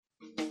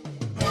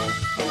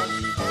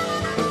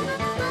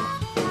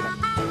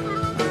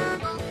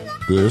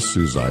This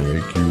is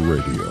IAQ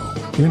Radio,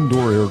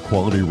 Indoor Air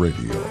Quality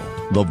Radio,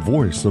 the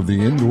voice of the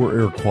indoor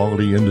air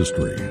quality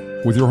industry,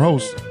 with your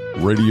hosts,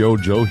 Radio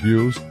Joe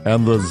Hughes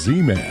and the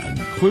Z-Man,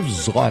 Cliff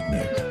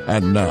Zlotnick.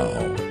 And now,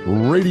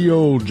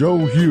 Radio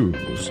Joe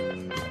Hughes.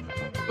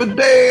 Good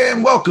day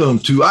and welcome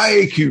to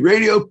IAQ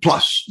Radio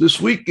Plus. This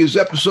week is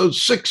episode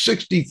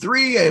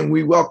 663, and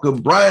we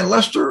welcome Brian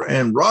Lester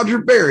and Roger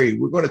Berry.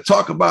 We're going to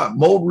talk about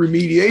mold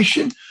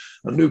remediation,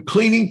 a new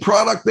cleaning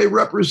product they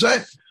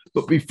represent.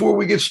 But before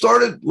we get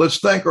started, let's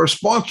thank our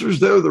sponsors.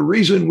 They're the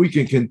reason we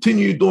can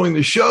continue doing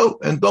the show.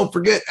 And don't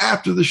forget,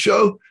 after the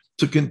show,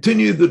 to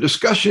continue the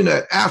discussion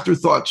at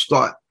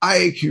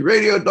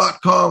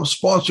afterthoughts.iaqradio.com,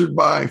 sponsored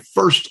by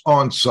First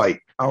Onsite.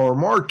 Our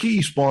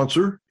marquee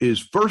sponsor is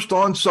First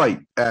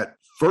Onsite at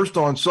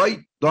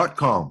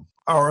firstonsite.com.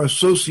 Our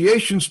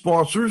association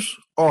sponsors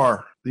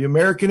are the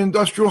American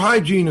Industrial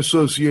Hygiene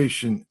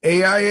Association,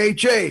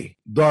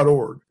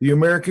 AIHA.org, the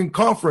American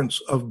Conference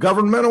of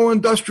Governmental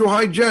Industrial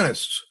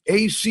Hygienists,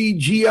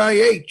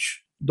 ACGIH.org,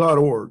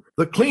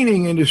 the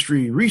Cleaning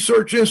Industry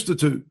Research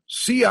Institute,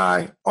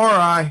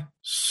 CIRI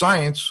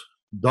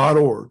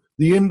Science.org,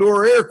 the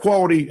Indoor Air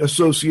Quality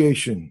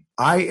Association,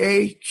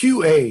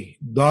 IAQA.org,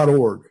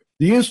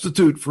 the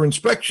Institute for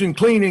Inspection,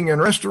 Cleaning, and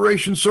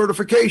Restoration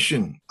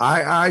Certification,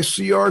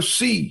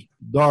 IICRC.org.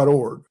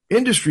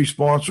 Industry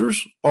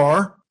sponsors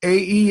are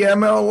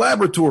AEML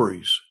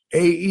Laboratories,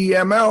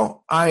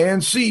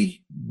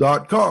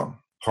 AEMLINC.com,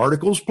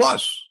 Particles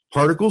Plus,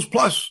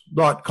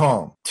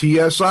 ParticlesPlus.com,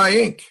 TSI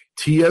Inc.,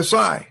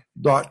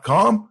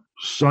 TSI.com,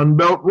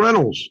 Sunbelt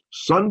Rentals,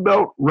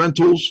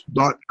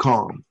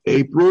 SunbeltRentals.com,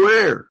 April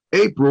Air,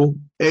 April,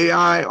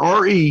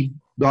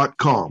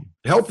 AIRE.com,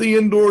 Healthy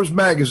Indoors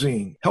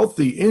Magazine,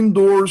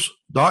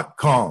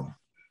 HealthyIndoors.com.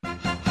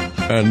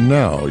 And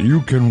now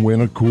you can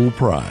win a cool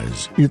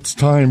prize. It's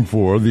time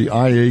for the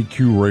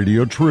IAQ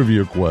Radio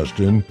Trivia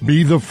question.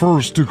 Be the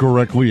first to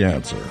correctly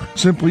answer.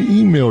 Simply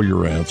email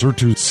your answer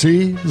to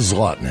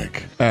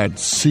czlotnick at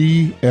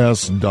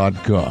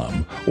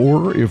cs.com.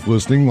 Or if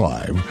listening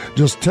live,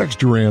 just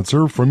text your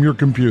answer from your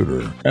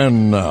computer.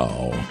 And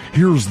now,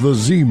 here's the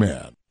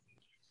Z-Man.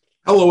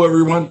 Hello,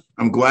 everyone.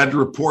 I'm glad to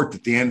report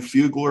that Dan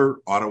Fugler,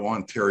 Ottawa,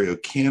 Ontario,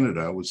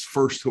 Canada, was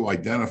first to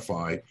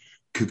identify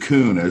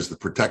cocoon as the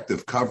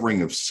protective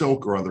covering of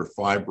silk or other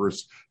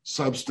fibrous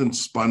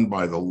substance spun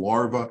by the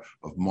larva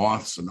of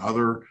moths and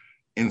other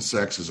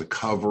insects as a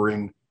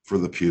covering for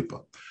the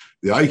pupa.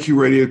 The IQ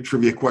Radio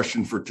Trivia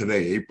question for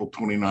today, April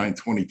 29,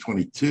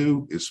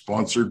 2022, is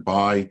sponsored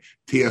by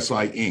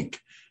TSI Inc.,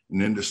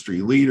 an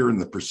industry leader in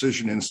the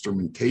precision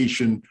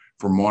instrumentation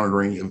for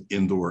monitoring of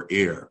indoor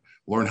air.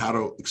 Learn how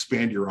to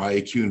expand your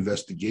IAQ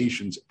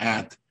investigations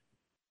at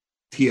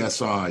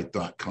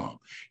TSI.com.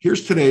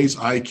 Here's today's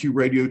IAQ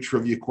Radio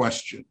Trivia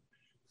question.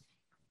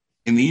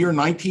 In the year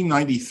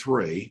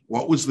 1993,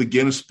 what was the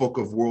Guinness Book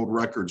of World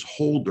Records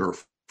holder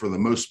for the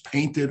most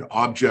painted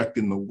object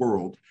in the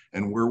world,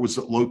 and where was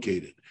it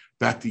located?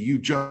 Back to you,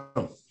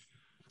 Joe.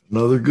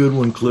 Another good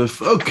one, Cliff.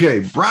 Okay,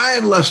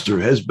 Brian Lester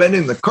has been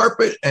in the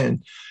carpet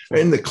and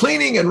in the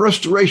cleaning and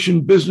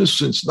restoration business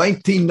since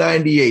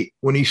 1998,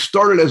 when he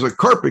started as a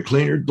carpet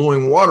cleaner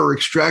doing water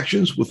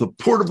extractions with a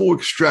portable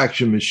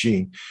extraction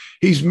machine.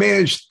 He's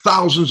managed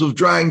thousands of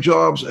drying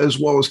jobs as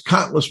well as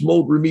countless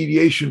mold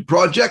remediation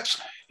projects.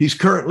 He's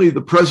currently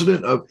the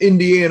president of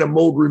Indiana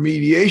Mold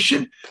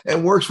Remediation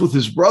and works with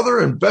his brother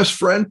and best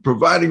friend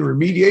providing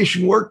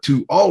remediation work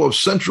to all of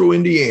central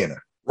Indiana.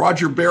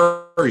 Roger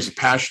Berry is a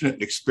passionate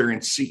and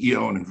experienced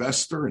CEO and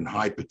investor in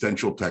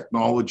high-potential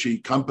technology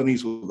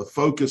companies with a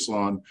focus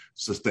on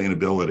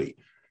sustainability.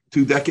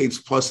 2 decades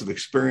plus of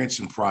experience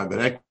in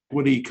private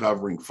equity,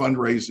 covering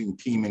fundraising,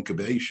 team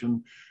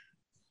incubation,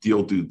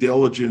 deal due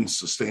diligence,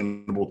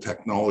 sustainable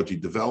technology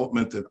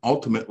development, and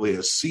ultimately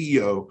as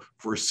CEO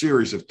for a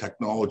series of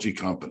technology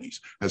companies,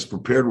 has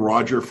prepared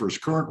Roger for his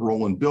current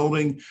role in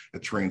building a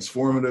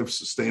transformative,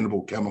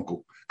 sustainable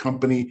chemical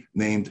company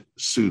named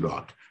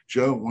Sudoc.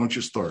 Joe, why don't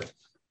you start?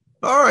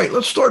 All right,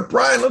 let's start,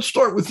 Brian. Let's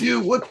start with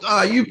you.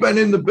 You've been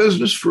in the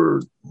business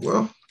for,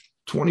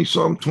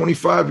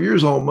 25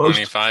 years almost.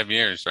 25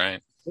 years,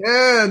 right?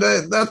 Yeah.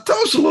 Now tell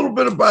us a little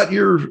bit about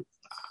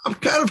I'm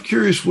kind of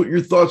curious what your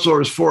thoughts are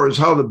as far as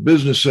how the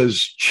business has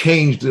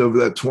changed over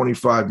that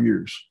 25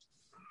 years.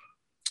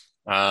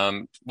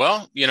 When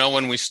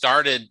we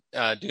started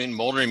doing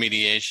mold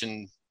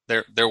remediation,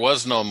 there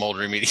was no mold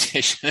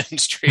remediation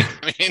industry.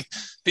 I mean,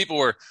 people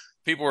were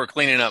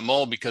cleaning up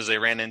mold because they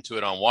ran into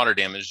it on water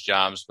damage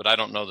jobs, but I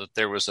don't know that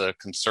there was a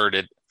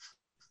concerted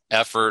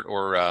effort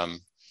or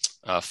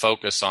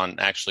focus on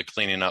actually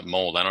cleaning up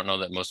mold. I don't know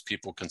that most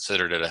people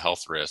considered it a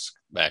health risk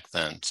back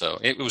then. So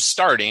it was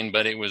starting,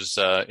 but it was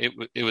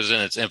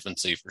in its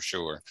infancy for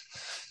sure.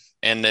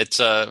 And it's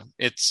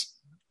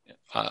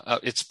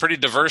pretty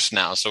diverse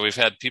now. So we've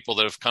had people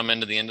that have come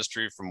into the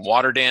industry from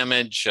water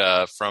damage,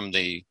 from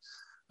the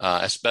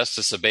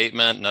asbestos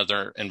abatement and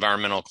other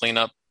environmental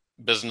cleanup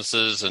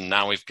businesses, and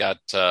now we've got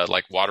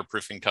like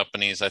waterproofing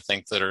companies, I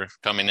think, that are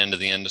coming into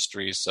the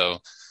industry. So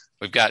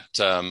we've got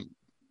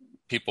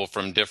people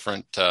from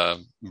different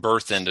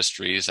birth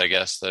industries, I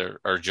guess, that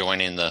are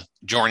joining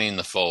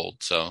the fold.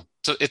 So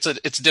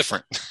it's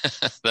different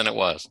than it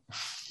was.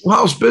 Well,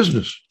 how's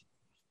business?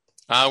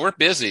 We're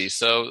busy.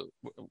 So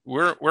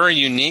we're a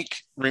unique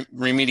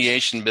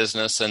remediation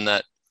business in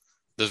that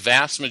the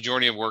vast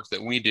majority of work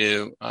that we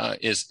do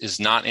is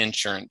not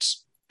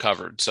insurance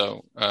covered.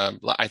 So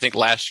I think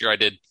last year I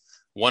did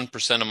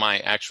 1% of my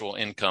actual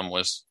income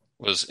was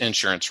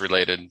insurance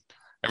related.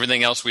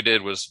 Everything else we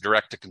did was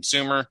direct to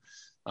consumer,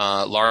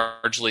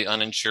 largely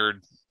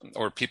uninsured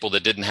or people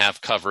that didn't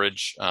have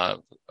coverage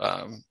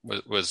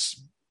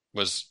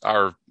was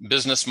our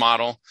business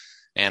model.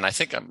 And I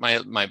think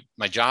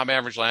my job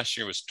average last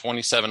year was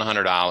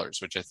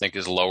 $2,700, which I think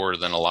is lower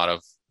than a lot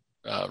of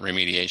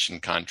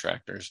remediation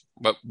contractors.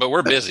 But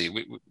we're busy.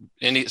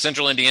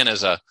 Central Indiana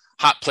is a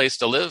hot place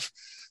to live,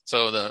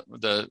 so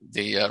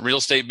the real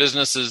estate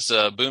business is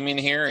booming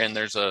here, and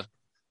there's a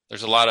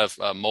lot of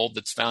mold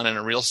that's found in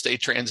a real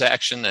estate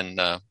transaction,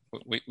 and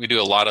we do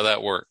a lot of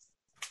that work.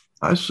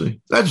 I see.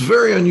 That's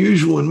very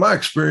unusual in my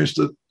experience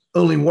that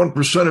only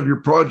 1% of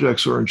your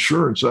projects are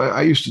insurance.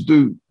 I used to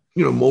do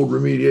mold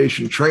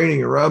remediation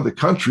training around the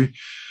country,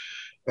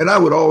 and I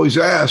would always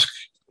ask,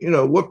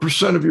 what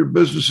percent of your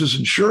business is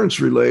insurance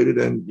related?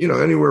 And,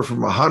 anywhere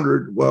from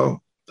 100.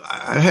 Well,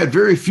 I had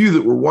very few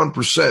that were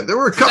 1%. There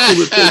were a couple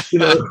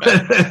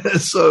that,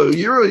 so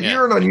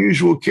you're an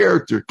unusual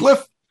character.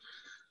 Cliff?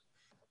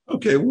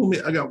 Okay. Well,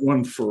 I got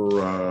one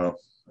for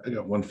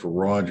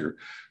Roger.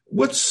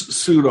 What's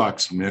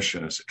Sudoc's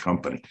mission as a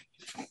company?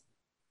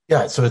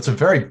 Yeah, so it's a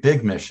very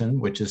big mission,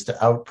 which is to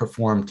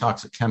outperform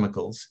toxic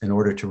chemicals in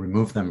order to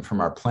remove them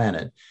from our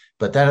planet.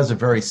 But that has a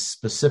very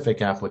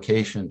specific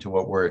application to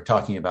what we're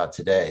talking about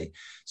today.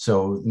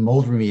 So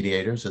mold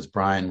remediators, as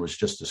Brian was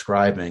just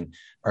describing,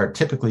 are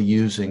typically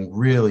using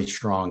really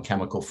strong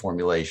chemical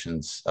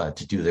formulations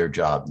to do their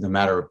job, no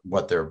matter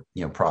what their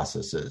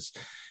process is.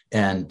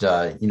 And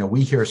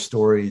we hear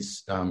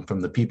stories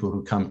from the people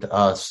who come to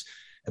us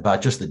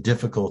about just the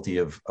difficulty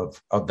of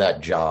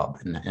that job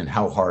and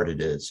how hard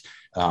it is.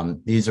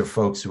 These are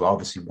folks who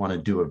obviously want to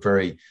do a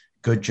very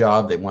good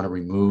job. They want to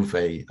remove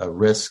a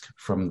risk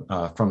from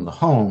the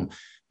home,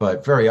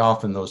 but very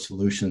often those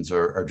solutions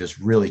are just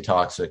really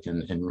toxic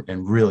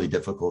and really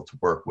difficult to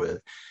work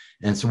with.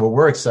 And so what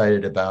we're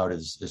excited about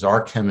is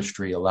our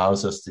chemistry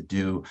allows us to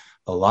do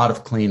a lot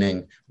of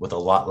cleaning with a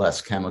lot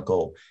less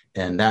chemical.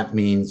 And that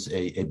means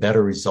a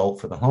better result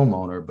for the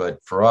homeowner,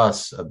 but for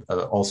us,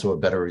 also a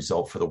better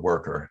result for the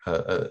worker,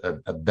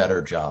 a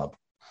better job.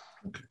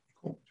 Okay.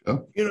 Cool.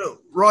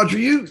 Roger,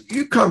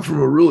 you come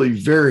from a really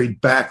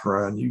varied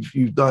background.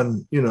 You've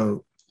done,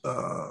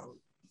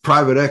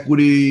 private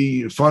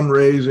equity,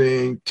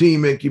 fundraising,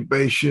 team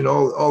incubation,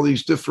 all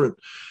these different.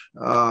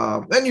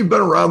 And you've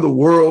been around the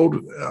world,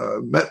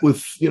 met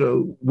with,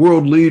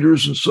 world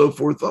leaders and so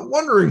forth. I'm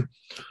wondering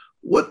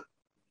what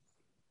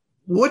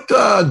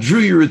drew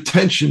your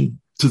attention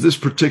to this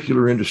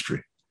particular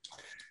industry?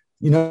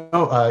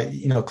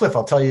 Cliff,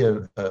 I'll tell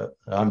you,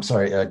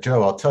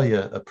 Joe, I'll tell you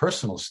a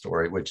personal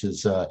story, which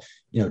is,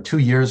 2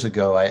 years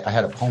ago, I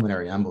had a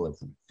pulmonary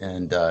embolism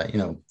and,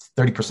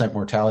 30%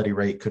 mortality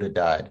rate, could have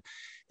died.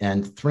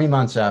 And 3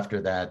 months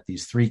after that,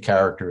 these three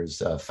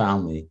characters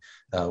found me.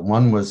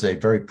 One was a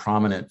very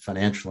prominent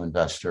financial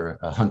investor,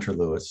 Hunter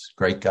Lewis,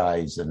 great guy.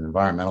 He's an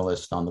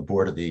environmentalist on the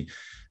board of the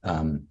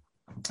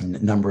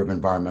number of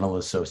environmental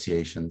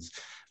associations.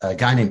 A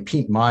guy named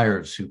Pete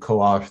Myers, who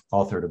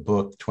co-authored a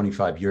book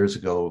 25 years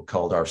ago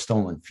called Our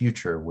Stolen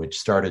Future, which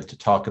started to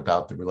talk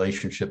about the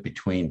relationship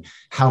between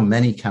how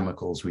many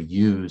chemicals we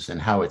use and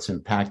how it's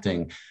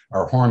impacting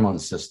our hormone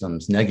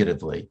systems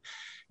negatively.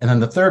 And then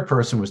the third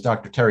person was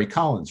Dr. Terry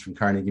Collins from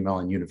Carnegie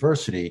Mellon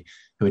University,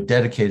 who had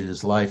dedicated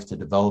his life to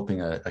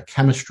developing a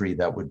chemistry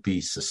that would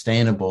be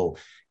sustainable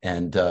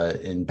and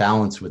in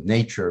balance with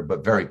nature,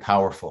 but very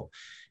powerful.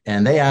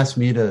 And they asked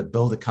me to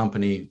build a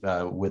company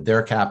with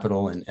their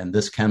capital and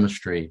this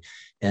chemistry.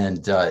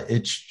 And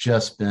it's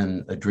just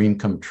been a dream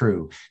come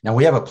true. Now,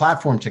 we have a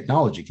platform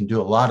technology, can do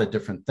a lot of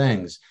different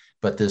things.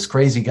 But this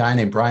crazy guy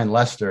named Brian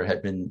Lester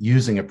had been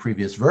using a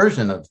previous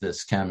version of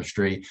this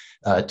chemistry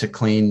to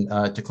clean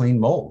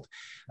mold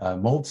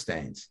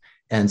stains.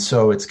 And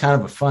so it's kind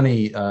of a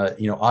funny,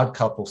 odd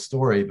couple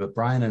story. But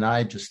Brian and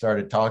I just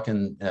started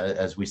talking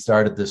as we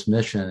started this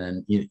mission.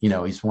 And,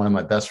 he's one of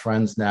my best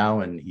friends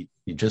now. And he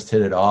just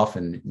hit it off.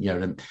 And,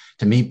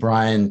 to meet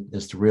Brian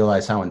is to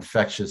realize how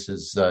infectious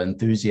his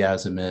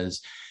enthusiasm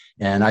is.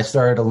 And I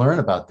started to learn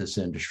about this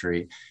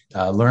industry,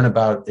 learn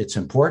about its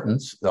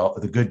importance,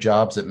 the good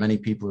jobs that many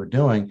people are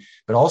doing,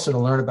 but also to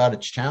learn about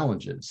its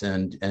challenges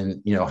and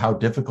how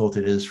difficult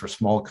it is for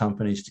small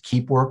companies to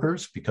keep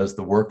workers because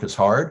the work is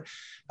hard.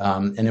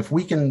 And if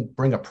we can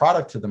bring a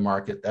product to the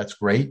market, that's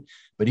great.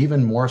 But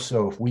even more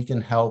so, if we can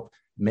help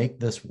make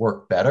this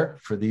work better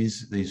for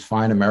these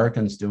fine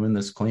Americans doing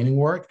this cleaning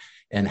work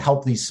and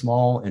help these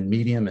small and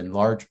medium and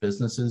large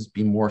businesses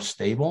be more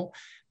stable,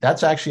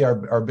 that's actually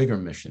our bigger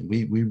mission.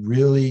 We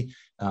really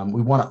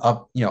we want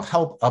to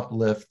help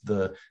uplift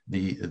the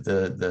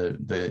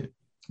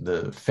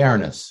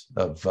fairness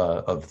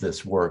of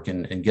this work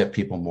and get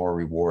people more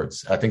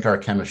rewards. I think our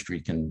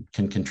chemistry can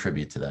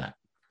contribute to that.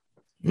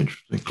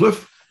 Interesting.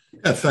 Cliff?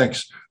 Yeah,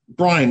 thanks.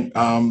 Brian,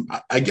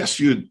 I guess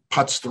you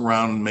putzed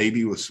around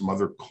maybe with some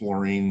other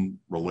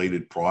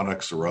chlorine-related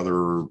products or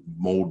other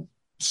mold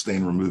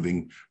stain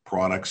removing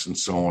products and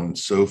so on and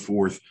so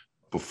forth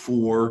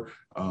before.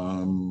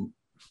 Can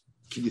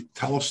you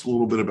tell us a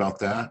little bit about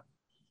that?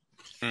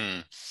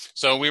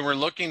 So we were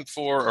looking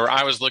for, or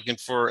I was looking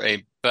for,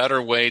 a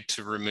better way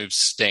to remove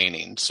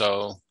staining.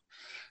 So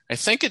I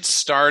think it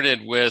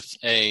started with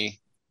a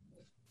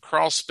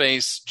crawl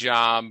space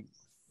job.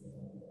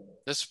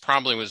 This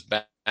probably was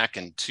back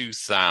in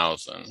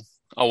 2000,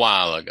 a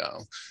while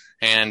ago.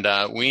 And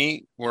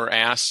we were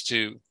asked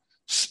to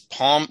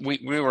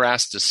we were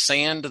asked to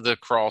sand the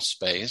crawl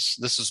space.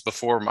 This is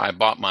before I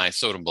bought my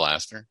Soda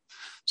Blaster.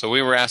 So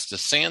we were asked to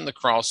sand the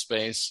crawl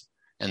space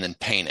and then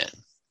paint it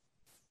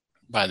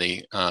by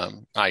the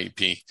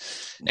IEP.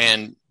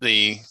 And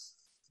the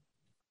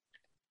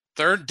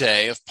third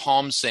day of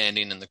palm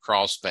sanding in the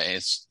crawl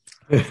space,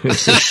 so we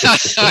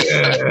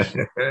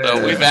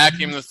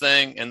vacuumed the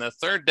thing, and the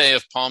third day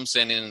of palm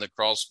sanding in the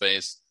crawl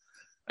space,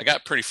 I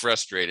got pretty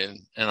frustrated,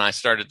 and I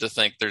started to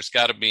think there's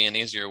got to be an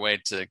easier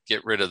way to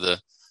get rid of the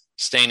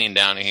staining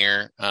down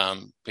here,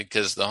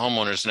 because the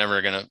homeowner's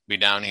never going to be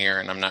down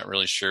here, and I'm not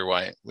really sure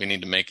why we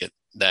need to make it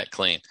that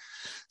clean.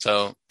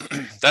 So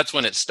that's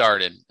when it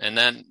started. And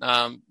then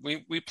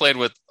we played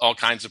with all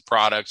kinds of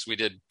products. We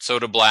did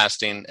soda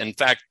blasting. In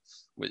fact,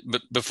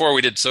 before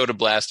we did soda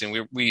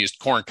blasting, we used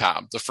corn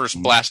cob. The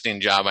first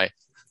blasting job I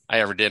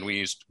ever did,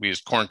 we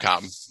used corn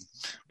cob,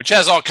 which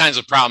has all kinds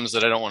of problems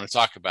that I don't want to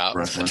talk about.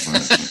 Right.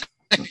 This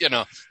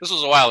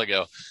was a while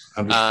ago.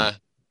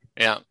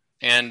 Yeah.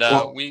 And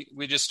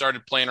we just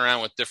started playing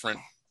around with different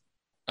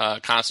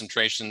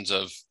concentrations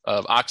of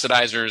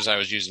oxidizers. I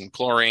was using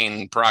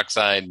chlorine,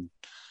 peroxide,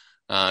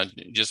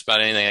 just about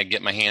anything I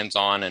get my hands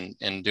on,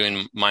 and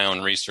doing my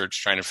own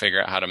research, trying to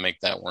figure out how to make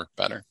that work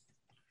better.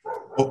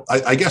 Well,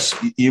 I guess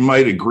you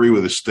might agree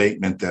with the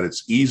statement that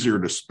it's easier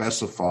to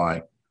specify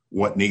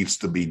what needs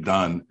to be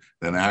done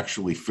than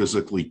actually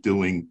physically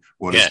doing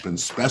what has been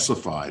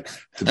specified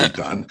to be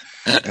done.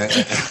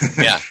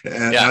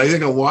 And I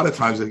think a lot of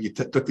times if you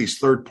took these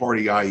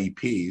third-party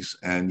IEPs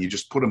and you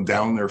just put them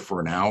down there for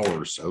an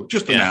hour or so,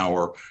 just an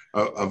hour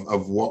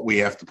of what we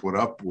have to put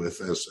up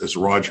with, as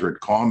Roger had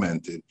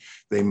commented,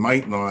 they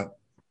might not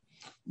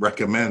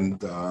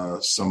recommend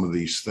some of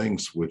these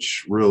things,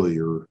 which really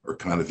are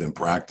kind of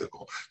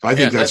impractical. So I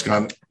think that's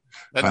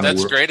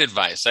great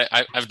advice.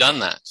 I've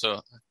done that.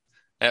 So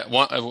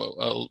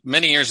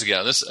many years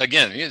ago, this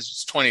again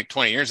is 20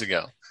 years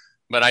ago,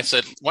 but I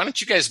said, why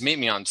don't you guys meet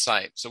me on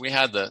site? So we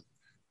had the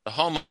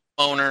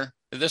homeowner.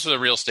 This was a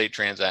real estate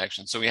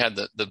transaction. So we had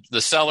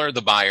the seller,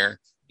 the buyer,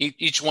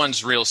 each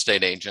one's real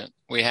estate agent.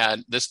 We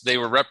had this, they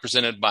were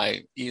represented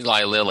by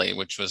Eli Lilly,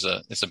 which was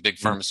it's a big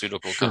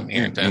pharmaceutical company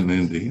here in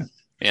India.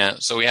 Yeah.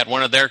 So we had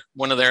one of their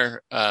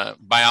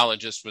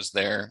biologists was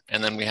there.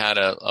 And then we had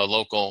a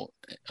local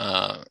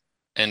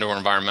indoor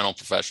environmental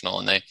professional,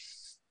 and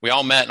we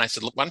all met, and I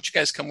said, why don't you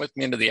guys come with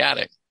me into the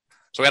attic?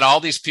 So we had all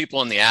these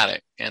people in the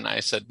attic, and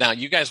I said, now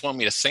you guys want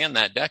me to sand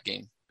that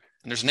decking,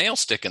 and there's nails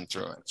sticking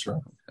through it. That's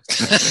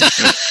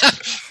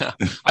right.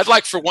 I'd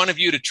like for one of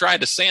you to try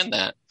to sand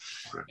that.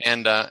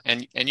 And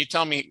you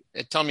tell me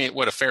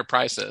what a fair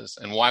price is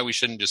and why we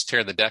shouldn't just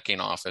tear the decking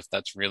off if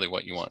that's really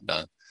what you want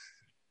done.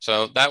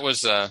 So that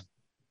was,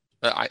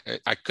 I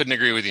couldn't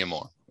agree with you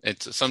more.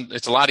 It's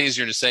a lot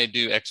easier to say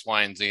do X,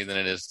 Y, and Z than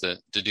it is to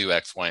do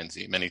X, Y, and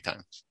Z many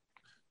times.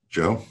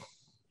 Joe?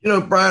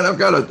 Brian, I've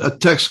got a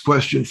text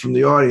question from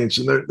the audience,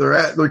 and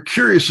they're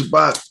curious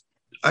about,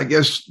 I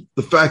guess,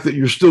 the fact that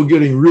you're still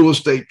getting real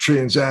estate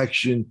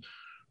transaction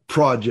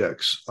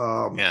projects.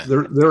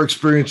 Their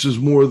experience is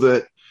more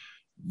that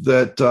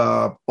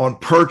on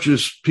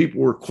purchase, people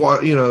were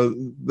quite,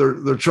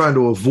 they're trying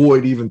to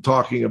avoid even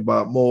talking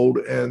about mold,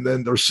 and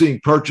then they're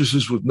seeing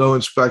purchases with no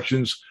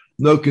inspections,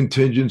 no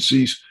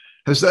contingencies.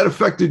 Has that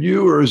affected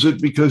you, or is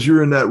it because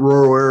you're in that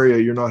rural area,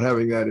 you're not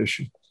having that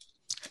issue?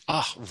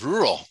 Oh,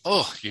 rural.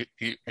 Oh, you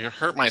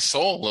hurt my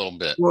soul a little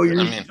bit. Well,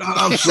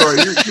 I'm sorry.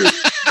 You're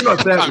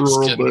not that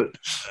rural, but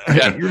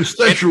you're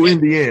central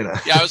Indiana.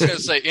 Yeah, I was going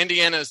to say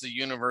Indiana is the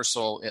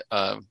universal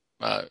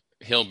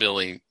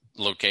hillbilly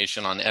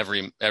location on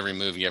every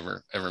movie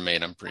ever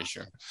made, I'm pretty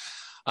sure.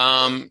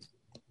 So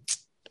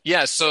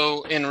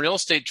in real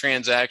estate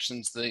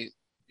transactions,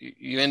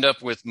 you end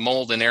up with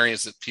mold in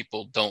areas that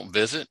people don't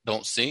visit,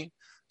 don't see.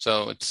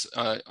 So it's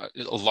a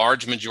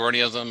large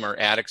majority of them are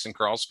attics and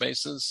crawl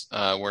spaces,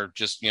 where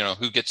just,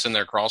 who gets in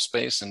their crawl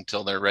space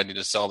until they're ready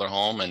to sell their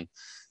home. And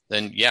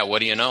then, what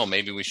do you know?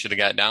 Maybe we should have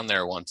got down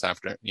there once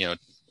after,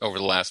 over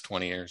the last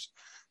 20 years.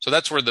 So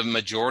that's where the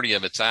majority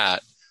of it's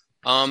at.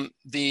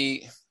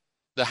 The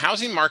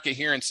housing market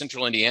here in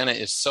central Indiana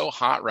is so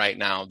hot right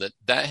now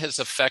that has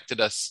affected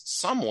us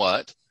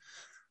somewhat.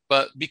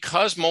 But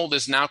because mold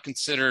is now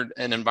considered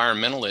an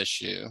environmental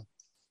issue,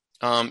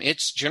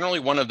 it's generally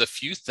one of the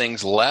few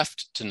things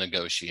left to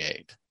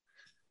negotiate.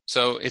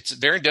 So it's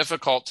very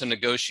difficult to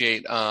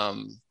negotiate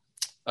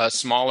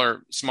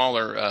smaller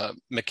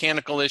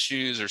mechanical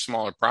issues or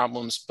smaller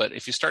problems. But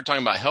if you start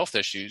talking about health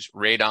issues,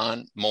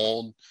 radon,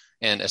 mold,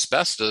 and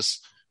asbestos,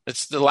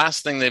 it's the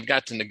last thing they've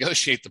got to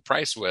negotiate the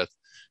price with.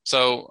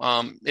 So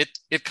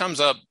it comes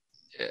up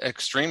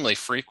extremely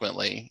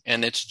frequently,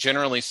 and it's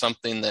generally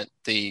something that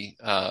the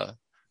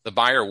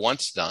buyer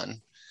wants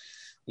done.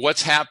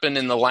 What's happened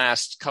in the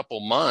last couple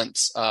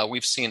months,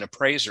 we've seen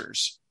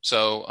appraisers.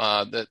 So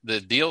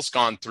the deal's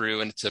gone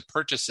through, and to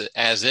purchase it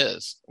as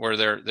is, where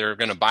they're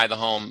going to buy the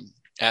home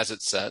as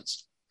it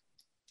sets.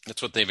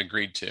 That's what they've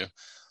agreed to.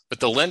 But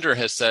the lender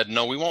has said,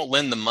 no, we won't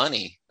lend the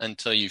money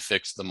until you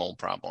fix the mold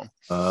problem.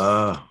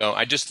 So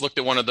I just looked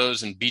at one of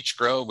those in Beech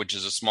Grove, which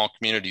is a small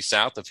community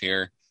south of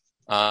here.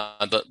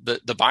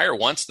 The buyer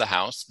wants the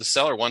house, the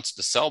seller wants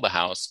to sell the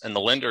house, and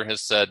the lender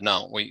has said,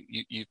 no,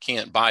 you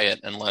can't buy it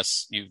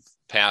unless you've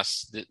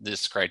passed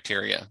this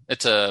criteria.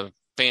 It's a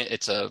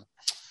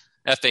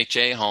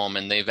FHA home,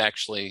 and they've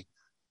actually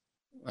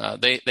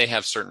they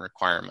have certain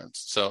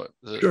requirements. So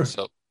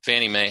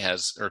Fannie Mae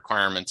has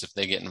requirements if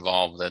they get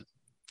involved, that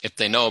if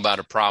they know about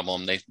a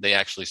problem, they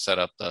actually set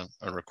up a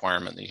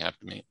requirement that you have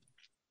to meet.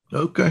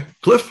 Okay.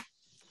 Cliff?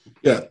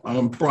 Yeah.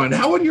 Brian,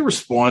 how would you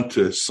respond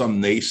to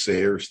some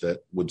naysayers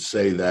that would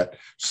say that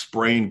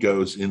spray and go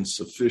is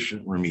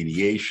insufficient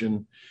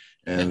remediation,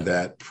 and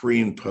that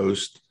pre and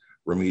post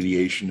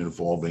remediation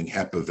involving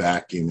HEPA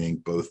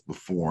vacuuming both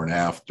before and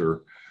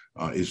after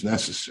is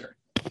necessary?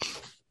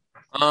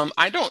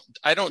 I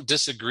don't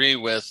disagree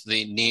with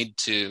the need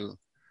to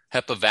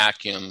HEPA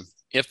vacuum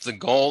if the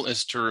goal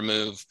is to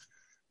remove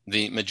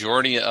the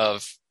majority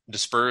of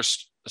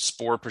dispersed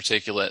spore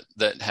particulate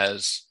that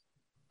has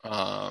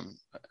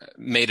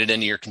made it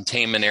into your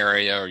containment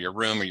area or your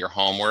room or your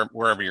home,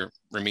 wherever you're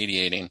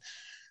remediating.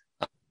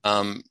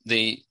 And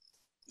we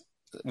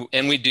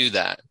do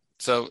that.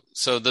 So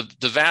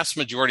the vast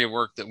majority of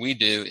work that we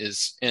do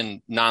is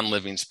in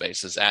non-living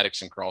spaces,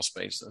 attics and crawl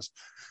spaces.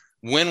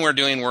 When we're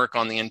doing work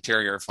on the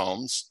interior of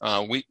homes,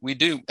 we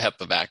do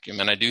HEPA vacuum,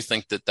 and I do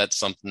think that that's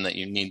something that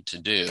you need to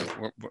do.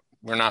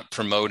 We're not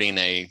promoting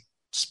a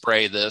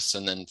spray this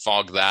and then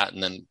fog that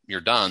and then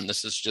you're done.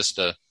 This is just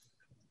a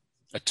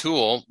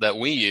tool that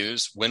we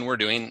use when we're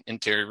doing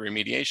interior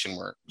remediation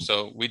work.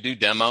 So we do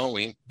demo,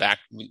 we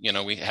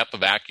HEPA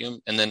vacuum,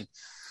 and then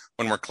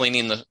when we're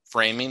cleaning the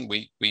framing,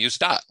 we use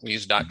DOT. We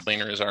use DOT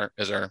cleaner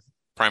as our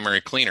primary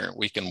cleaner.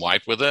 We can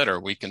wipe with it, or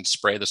we can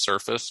spray the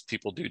surface.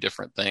 People do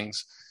different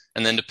things.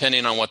 And then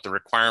depending on what the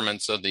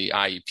requirements of the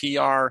IEP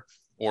are,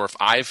 or if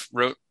I've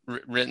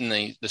written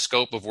the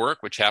scope of work,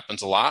 which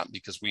happens a lot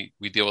because we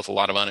deal with a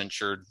lot of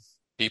uninsured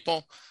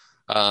people,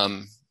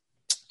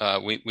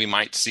 we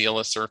might seal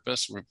a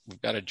surface.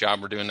 We've got a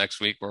job we're doing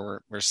next week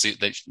where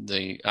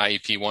the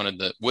IEP wanted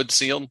the wood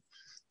sealed.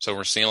 So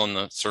we're sealing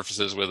the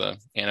surfaces with an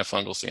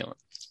antifungal sealant.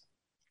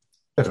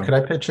 Could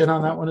I pitch in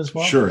on that one as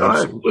well? Sure,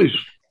 absolutely. Please.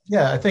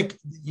 Yeah, I think,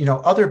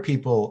 other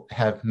people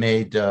have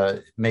made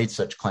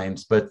such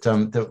claims, but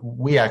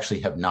we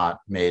actually have not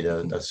made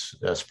a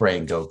spray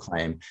and go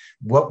claim.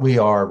 What we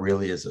are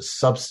really is a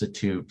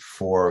substitute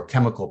for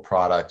chemical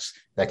products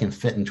that can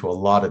fit into a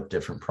lot of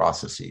different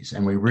processes.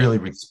 And we really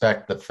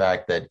respect the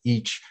fact that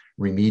each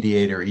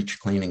remediator, each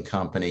cleaning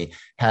company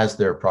has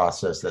their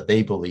process that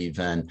they believe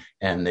in,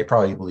 and they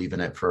probably believe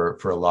in it for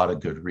a lot of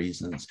good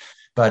reasons.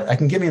 But I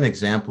can give you an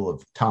example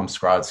of Tom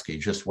Skrodsky,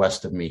 just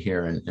west of me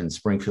here in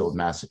Springfield,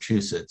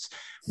 Massachusetts,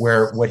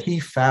 where what he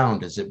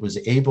found is it was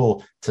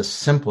able to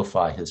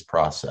simplify his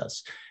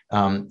process.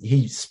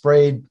 He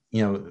sprayed,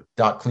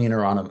 DOT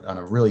cleaner on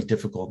a really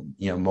difficult,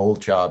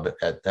 mold job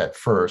at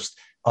first.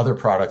 Other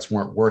products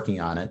weren't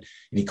working on it.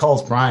 And he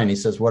calls Brian. He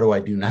says, "What do I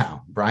do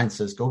now?" Brian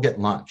says, "Go get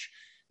lunch."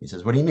 He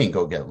says, "What do you mean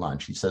go get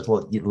lunch?" He says,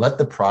 "Well, you let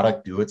the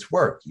product do its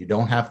work. You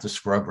don't have to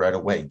scrub right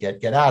away.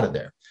 Get out of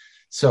there."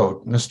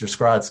 So Mr.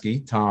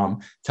 Skrodsky,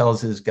 Tom,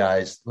 tells his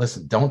guys,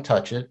 "Listen, don't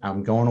touch it.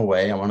 I'm going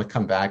away. I want to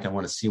come back. I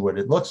want to see what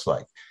it looks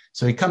like."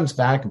 So he comes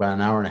back about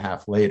an hour and a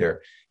half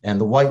later, and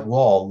the white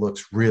wall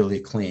looks really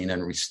clean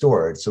and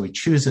restored. So he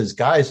chews his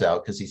guys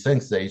out because he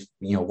thinks they,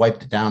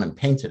 wiped it down and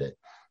painted it.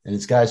 And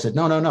his guy said,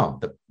 no.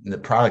 The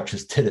product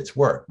just did its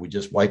work. We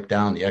just wiped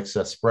down the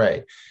excess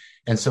spray.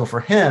 And so for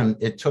him,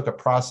 it took a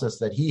process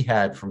that he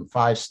had from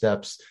 5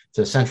 steps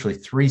to essentially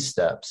 3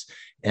 steps,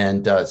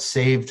 and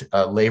saved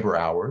labor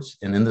hours.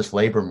 And in this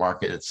labor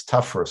market, it's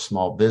tough for a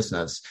small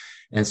business.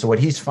 And so what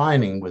he's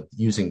finding with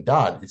using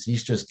DOT is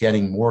he's just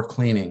getting more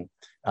cleaning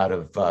out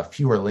of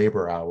fewer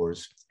labor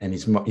hours, and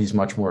he's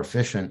much more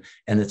efficient,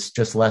 and it's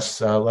just less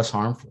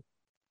harmful.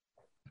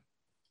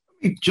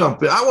 Let me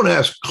jump in. I want to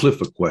ask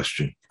Cliff a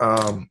question.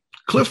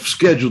 Cliff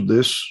scheduled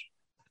this,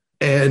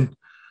 and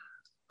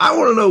I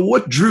want to know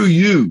what drew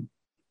you.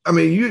 I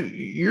mean,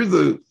 you're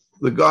the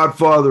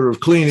godfather of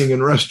cleaning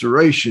and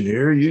restoration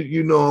here.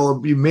 You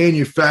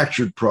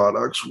manufactured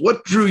products.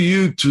 What drew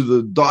you to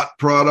the DOT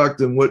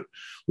product, and what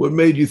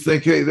made you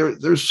think, hey,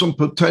 there's some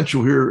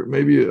potential here.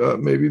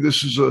 Maybe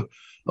this is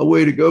a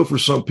way to go for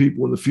some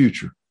people in the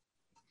future?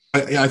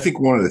 I think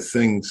one of the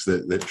things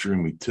that drew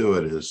me to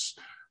it is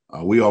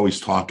We always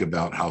talk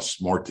about how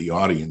smart the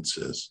audience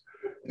is.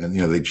 And,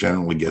 they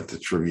generally get the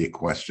trivia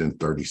question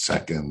 30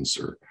 seconds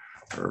or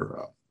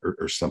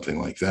something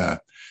like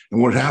that.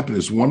 And what happened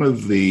is one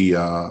of the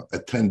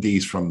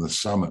attendees from the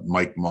summit,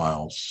 Mike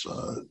Miles,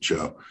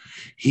 Joe,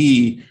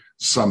 he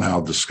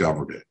somehow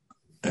discovered it.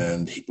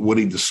 And what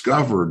he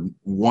discovered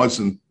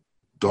wasn't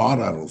DOT,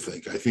 I don't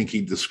think. I think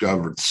he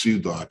discovered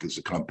SUDOC as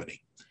a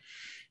company.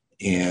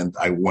 And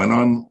I went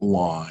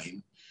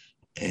online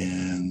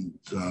and,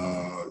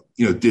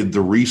 did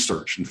the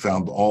research and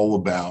found all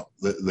about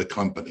the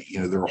company.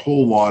 There are a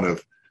whole lot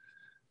of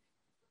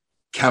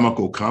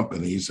chemical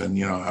companies, and,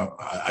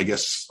 I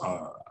guess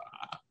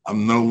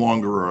I'm no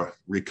longer a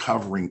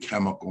recovering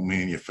chemical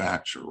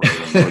manufacturer,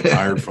 right? I'm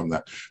retired from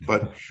that.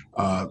 But,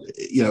 I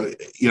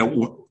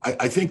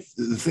think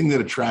the thing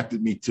that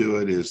attracted me to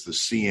it is the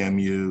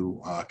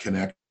CMU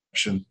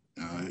connection,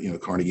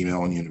 Carnegie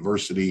Mellon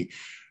University,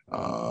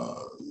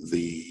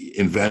 the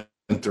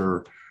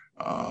inventor,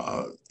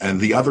 and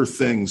the other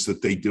things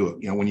that they do.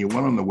 When you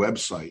went on the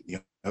website,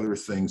 other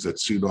things that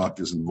SUDOC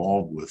is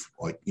involved with,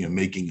 like,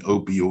 making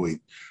opioid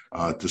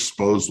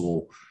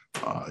disposal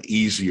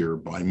easier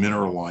by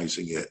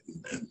mineralizing it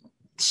and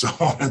so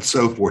on and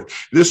so forth.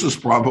 This is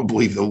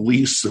probably the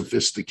least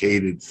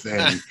sophisticated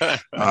thing,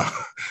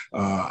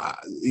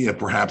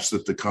 perhaps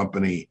that the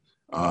company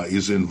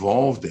is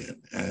involved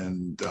in.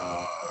 And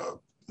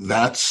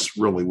that's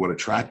really what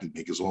attracted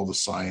me, because all the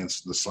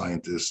science, the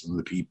scientists and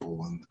the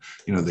people and,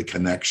 the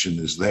connection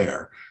is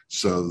there.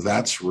 So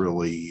that's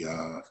really,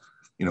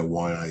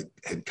 why I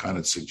had kind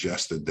of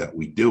suggested that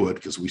we do it,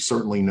 because we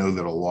certainly know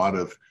that a lot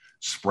of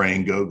spray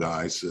and go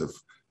guys have,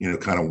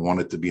 kind of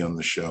wanted to be on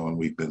the show, and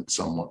we've been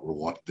somewhat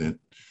reluctant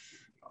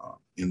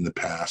in the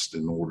past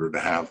in order to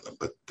have them,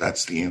 but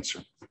that's the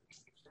answer.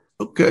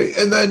 Okay.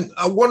 And then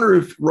I wonder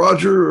if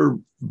Roger or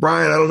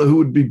Brian, I don't know who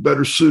would be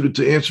better suited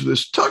to answer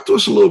this. Talk to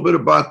us a little bit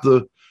about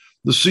the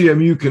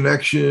CMU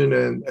connection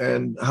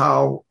and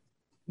how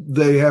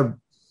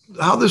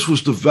this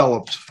was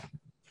developed.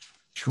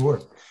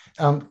 Sure.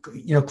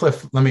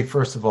 Cliff, let me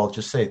first of all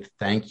just say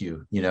thank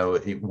you.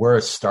 We're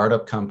a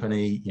startup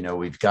company.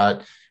 We've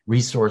got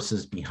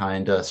resources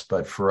behind us,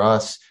 but for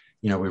us,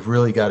 we've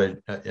really got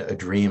a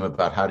dream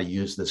about how to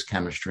use this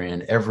chemistry,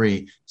 and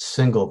every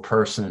single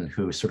person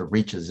who sort of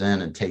reaches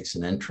in and takes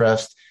an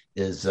interest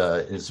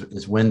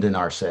is wind in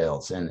our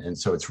sails. And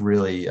so it's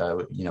really,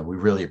 we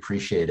really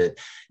appreciate it.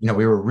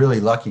 We were really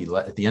lucky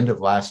at the end of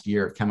last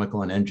year.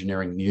 Chemical and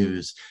Engineering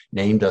News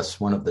named us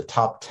one of the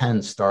top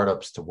 10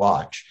 startups to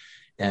watch.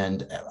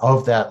 And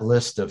of that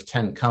list of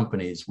 10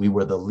 companies, we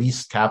were the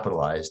least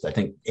capitalized. I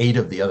think 8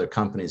 of the other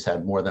companies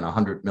had more than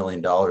 $100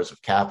 million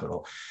of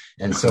capital.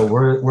 And so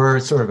we're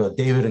sort of a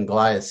David and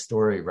Goliath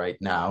story right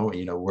now.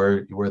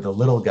 We're the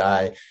little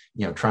guy,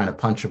 trying to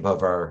punch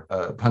above our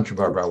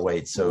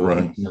weight. So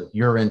right.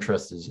 Your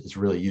interest is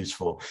really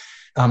useful.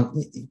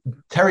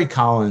 Terry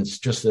Collins,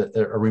 just a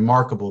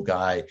remarkable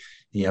guy.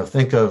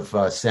 Think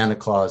of Santa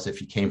Claus if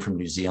he came from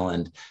New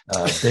Zealand.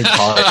 Big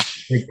heart,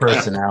 big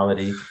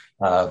personality.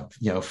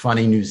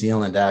 Funny New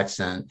Zealand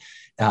accent.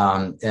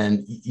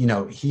 And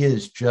he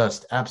is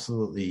just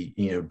absolutely,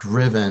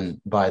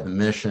 driven by the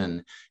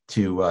mission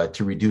to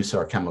reduce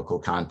our chemical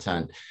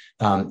content.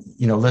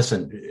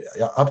 Listen,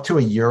 up to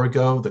a year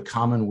ago, the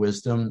common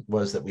wisdom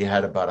was that we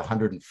had about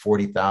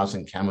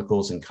 140,000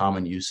 chemicals in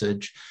common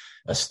usage.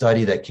 A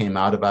study that came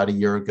out about a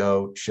year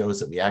ago shows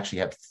that we actually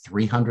have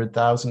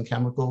 300,000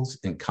 chemicals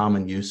in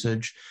common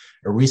usage.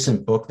 A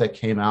recent book that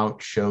came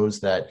out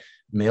shows that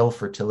male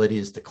fertility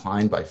has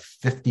declined by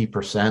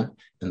 50%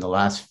 in the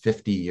last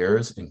 50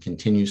 years and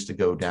continues to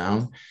go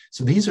down.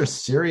 So these are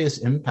serious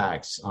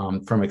impacts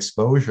from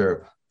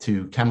exposure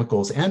to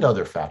chemicals and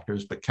other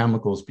factors, but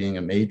chemicals being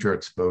a major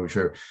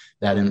exposure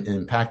that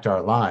impact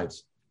our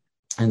lives.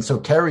 And so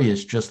Terry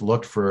has just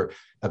looked for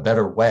a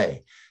better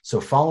way. So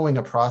following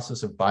a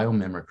process of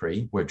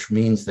biomimicry, which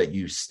means that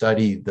you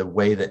study the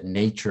way that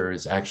nature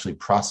is actually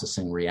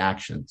processing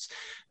reactions,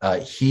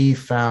 he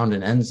found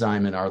an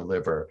enzyme in our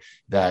liver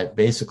that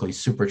basically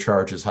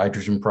supercharges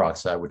hydrogen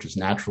peroxide, which is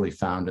naturally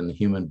found in the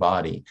human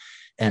body,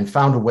 and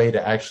found a way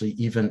to actually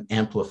even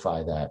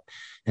amplify that.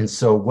 And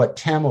so what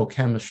TAMO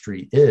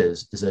chemistry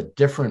is a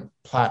different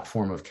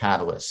platform of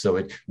catalyst.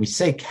 So we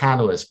say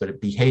catalyst, but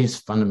it behaves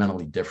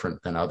fundamentally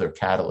different than other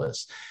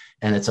catalysts.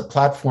 And it's a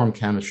platform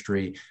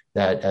chemistry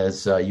that,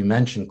 as you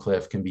mentioned,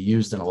 Cliff, can be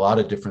used in a lot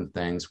of different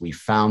things. We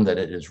found that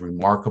it is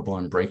remarkable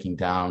in breaking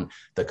down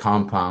the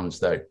compounds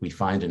that we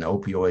find in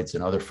opioids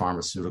and other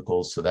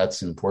pharmaceuticals. So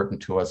that's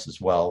important to us as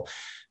well.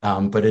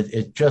 But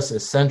it just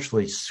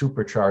essentially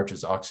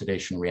supercharges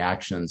oxidation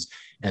reactions,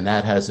 and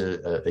that has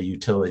a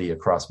utility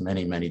across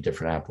many, many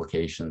different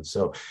applications.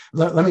 So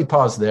let me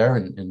pause there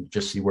and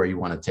just see where you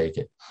want to take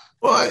it.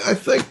 Well, I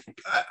think,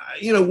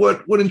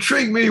 what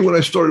intrigued me when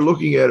I started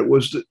looking at it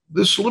was that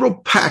this little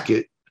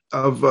packet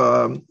of,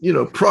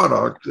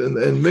 product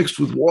and mixed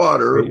with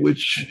water,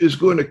 which is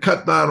going to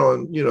cut down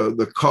on,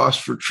 the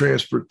cost for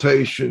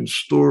transportation,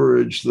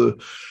 storage,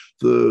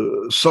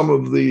 some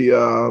of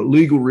the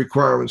legal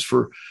requirements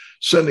for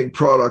sending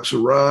products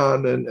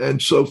around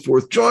and so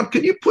forth. John,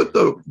 can you put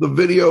the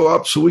video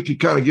up so we can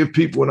kind of give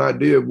people an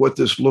idea of what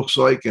this looks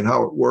like and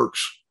how it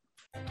works?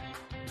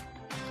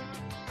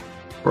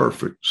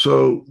 Perfect.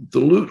 So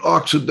dilute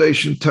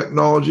oxidation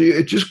technology,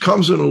 it just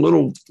comes in a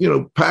little,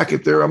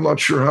 packet there. I'm not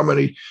sure how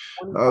many,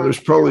 there's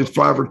probably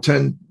 5 or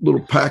 10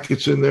 little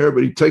packets in there,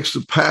 but he takes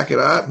the packet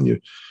out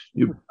and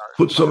you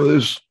put some of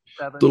this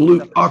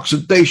dilute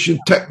oxidation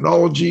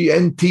technology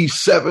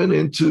NT7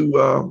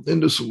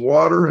 into some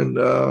water.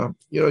 And,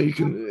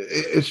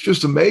 it's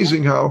just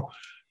amazing how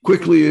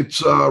quickly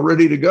it's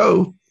ready to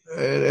go.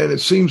 And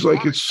it seems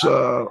like it's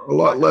a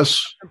lot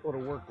less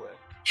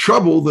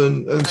trouble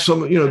than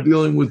some,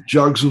 dealing with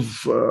jugs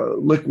of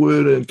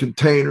liquid and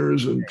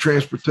containers and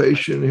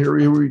transportation.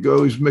 Here we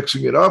go. He's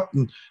mixing it up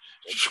and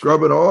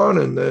scrub it on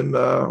and then,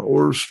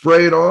 or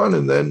spray it on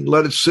and then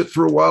let it sit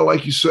for a while,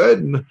 like you said.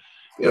 And,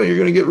 you're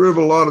going to get rid of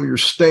a lot of your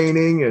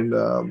staining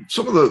and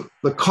some of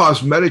the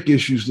cosmetic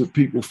issues that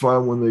people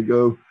find when they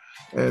go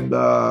and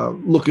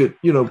look at,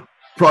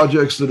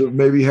 projects that have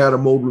maybe had a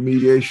mold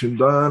remediation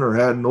done or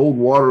had an old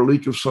water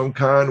leak of some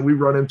kind. We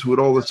run into it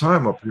all the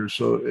time up here.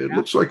 So it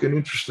looks like an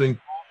interesting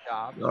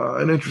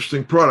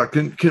product.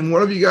 Can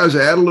one of you guys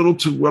add a little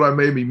to what I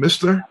maybe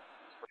missed there?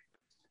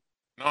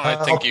 No,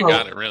 I think you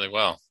got it really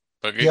well.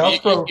 But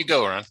you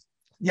go, Ron.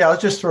 Yeah, I'll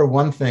just throw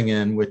one thing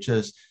in, which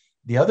is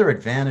the other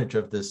advantage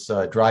of this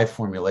dry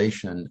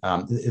formulation.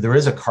 There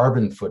is a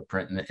carbon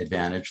footprint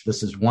advantage.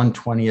 This is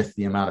 1/20th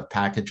the amount of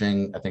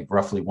packaging, I think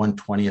roughly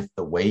 1/20th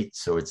the weight.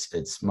 So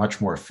it's much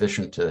more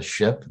efficient to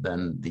ship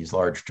than these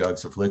large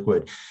jugs of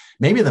liquid.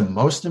 Maybe the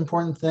most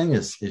important thing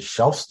is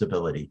shelf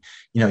stability.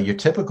 Your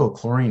typical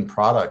chlorine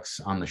products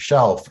on the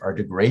shelf are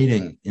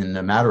degrading in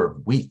a matter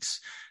of weeks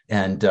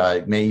and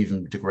may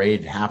even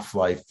degrade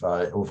half-life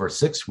over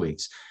 6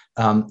 weeks.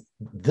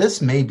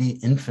 This may be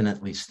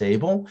infinitely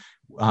stable.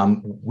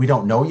 We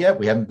don't know yet.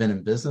 We haven't been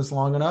in business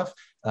long enough,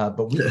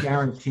 but we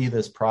guarantee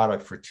this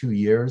product for 2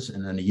 years.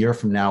 And then a year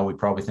from now, we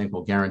probably think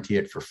we'll guarantee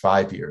it for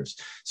 5 years.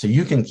 So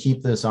you can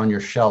keep this on your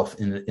shelf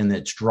in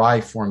its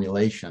dry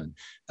formulation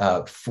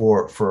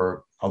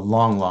for a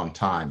long, long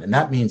time. And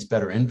that means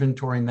better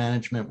inventory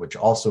management, which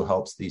also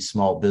helps these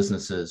small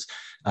businesses.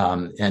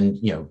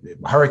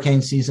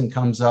 Hurricane season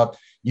comes up.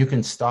 You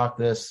can stock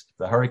this. If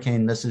the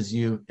hurricane misses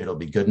you, it'll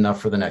be good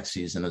enough for the next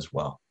season as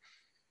well.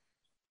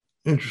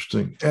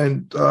 Interesting.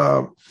 And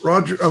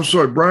Brian,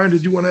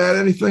 did you want to add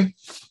anything?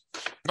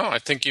 No, I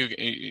think you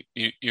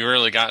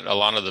really got a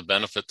lot of the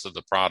benefits of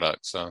the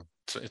product. So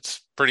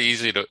it's pretty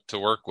easy to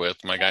work with.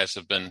 My guys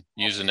have been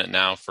using it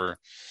now for,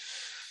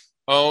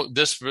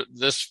 this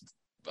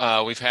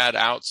we've had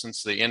out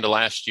since the end of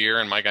last year,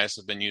 and my guys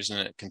have been using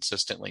it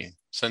consistently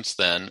since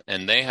then.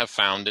 And they have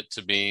found it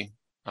to be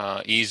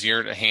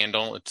easier to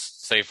handle. It's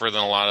safer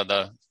than a lot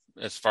of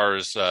as far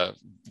as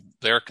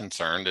they're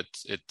concerned.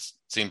 It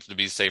seems to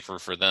be safer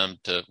for them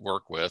to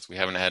work with. We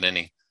haven't had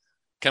any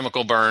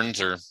chemical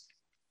burns or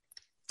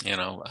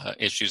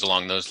issues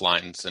along those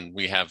lines, and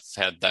we have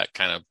had that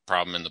kind of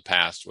problem in the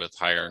past with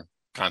higher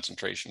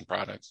concentration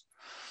products.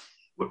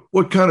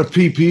 What kind of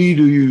PPE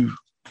do you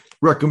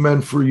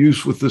recommend for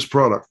use with this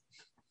product?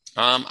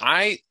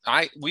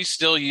 We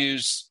still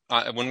use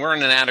when we're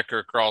in an attic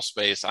or crawl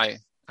space. I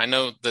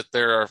know that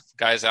there are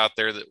guys out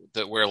there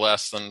that wear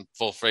less than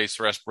full face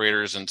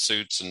respirators and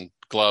suits and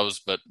gloves,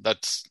 but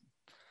that's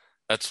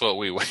what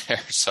we wear.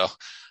 So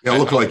it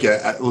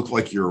looked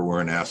like you were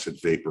wearing acid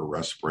vapor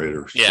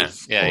respirators. Yeah.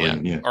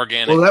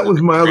 Organic. Well, that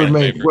was my other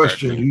main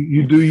question.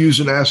 You do use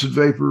an acid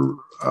vapor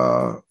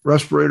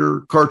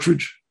respirator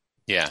cartridge?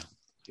 Yeah.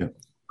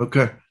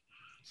 Okay,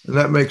 and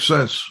that makes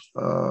sense.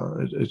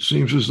 It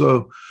seems as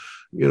though.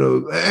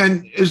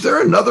 And is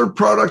there another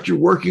product you're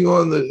working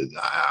on that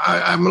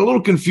I'm a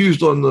little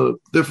confused on the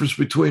difference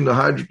between the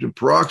hydrogen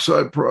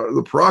peroxide,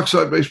 the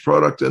peroxide-based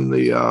product and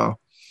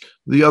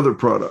the other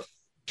product?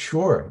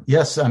 Sure.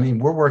 Yes. I mean,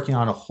 we're working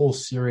on a whole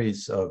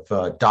series of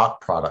DOT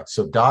products.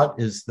 So DOT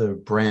is the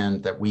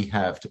brand that we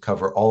have to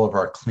cover all of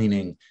our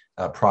cleaning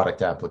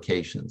product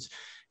applications.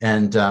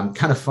 And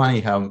kind of funny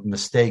how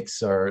mistakes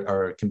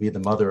can be the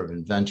mother of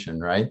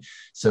invention, right?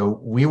 So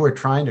we were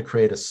trying to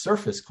create a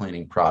surface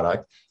cleaning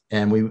product.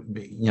 And we,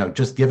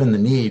 just given the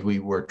need, we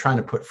were trying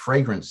to put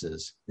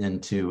fragrances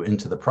into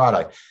the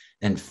product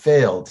and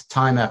failed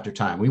time after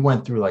time. We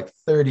went through like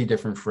 30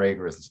 different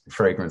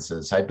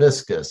fragrances,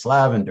 hibiscus,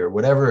 lavender,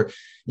 whatever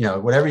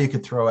you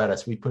could throw at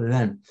us, we put it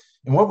in.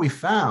 And what we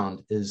found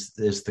is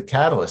the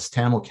catalyst,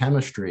 TAML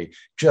chemistry,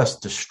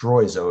 just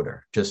destroys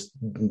odor, just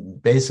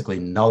basically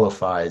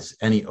nullifies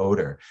any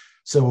odor.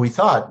 So we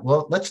thought,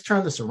 well, let's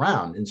turn this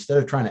around. Instead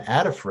of trying to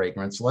add a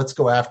fragrance, let's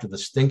go after the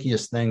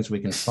stinkiest things we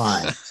can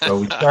find. So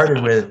we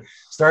started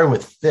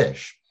with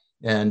fish,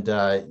 and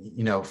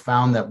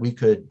found that we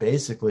could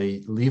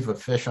basically leave a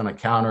fish on a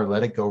counter,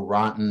 let it go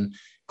rotten,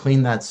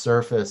 clean that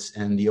surface,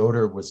 and the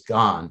odor was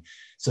gone.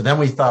 So then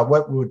we thought,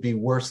 what would be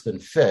worse than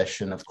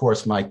fish? And of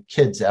course, my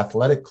kids'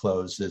 athletic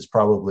clothes is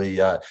probably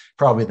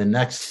the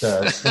next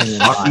thing in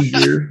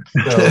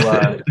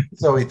line.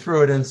 So we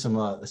threw it in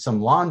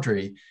some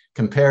laundry.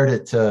 compared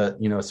it to,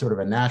 sort of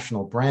a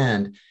national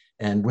brand.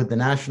 And with the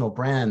national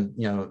brand,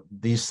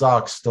 these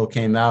socks still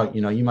came out.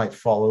 You might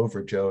fall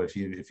over, Joe, if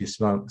you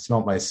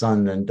smelt my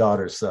son and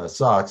daughter's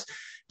socks.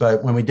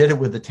 But when we did it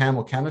with the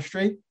Tamil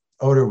chemistry,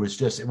 odor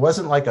it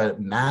wasn't like a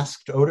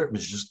masked odor. It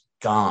was just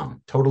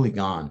gone, totally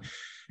gone.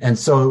 And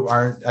so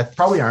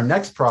probably our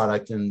next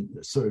product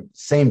in sort of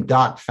same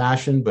dot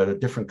fashion, but a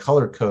different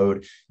color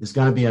code, is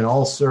going to be an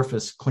all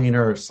surface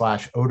cleaner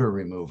 / odor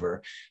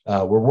remover.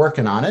 We're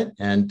working on it.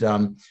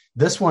 And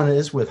this one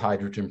is with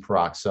hydrogen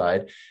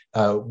peroxide.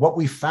 What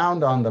we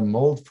found on the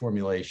mold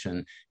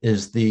formulation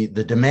is the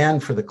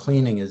demand for the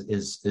cleaning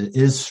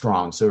is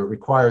strong. So it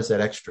requires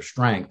that extra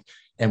strength.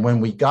 And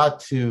when we got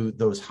to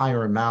those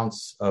higher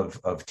amounts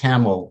of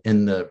Tamil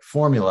in the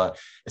formula,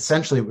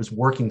 essentially it was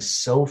working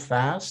so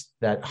fast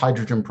that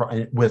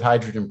with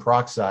hydrogen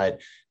peroxide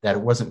that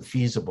it wasn't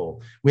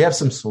feasible. We have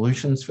some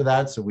solutions for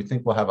that. So we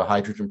think we'll have a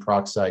hydrogen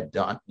peroxide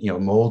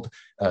mold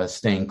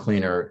stain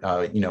cleaner,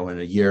 in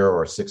a year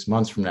or 6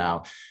 months from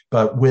now.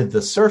 But with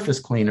the surface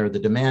cleaner, the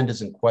demand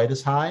isn't quite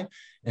as high.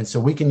 And so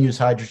we can use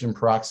hydrogen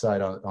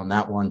peroxide on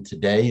that one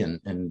today.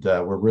 And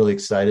we're really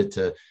excited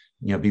to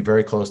be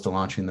very close to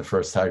launching the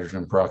first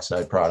hydrogen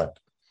peroxide product.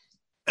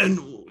 And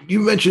you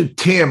mentioned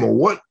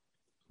Tamil.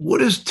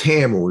 What is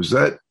Tamil? Is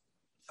that,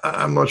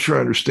 I'm not sure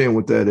I understand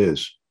what that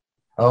is.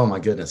 Oh my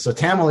goodness. So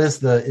Tamil is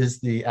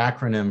the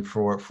acronym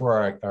for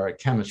our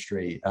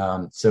chemistry.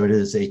 So it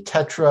is a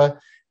tetra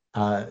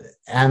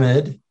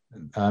amide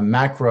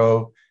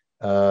macro.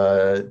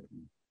 What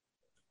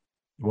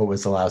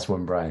was the last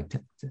one, Brian?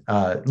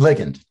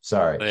 Ligand.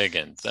 Sorry.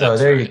 Ligand. So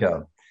there you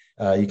go.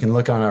 You can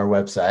look on our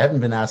website. I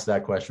haven't been asked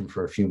that question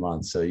for a few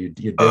months, so you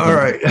all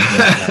right.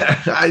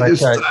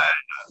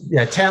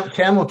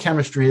 Tamil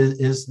chemistry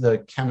is the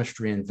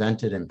chemistry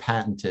invented and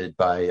patented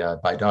by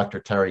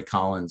Dr. Terry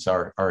Collins,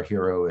 our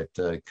hero at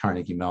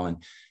Carnegie Mellon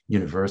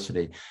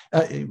University.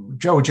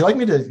 Joe, would you like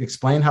me to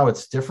explain how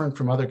it's different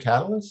from other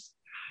catalysts?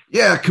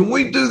 Yeah, can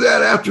we do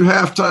that after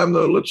halftime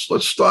though?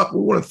 Let's stop.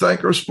 We want to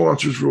thank our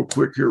sponsors real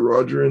quick here,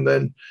 Roger, and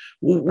then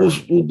we'll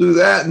do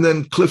that. And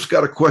then Cliff's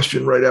got a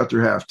question right after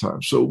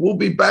halftime. So we'll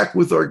be back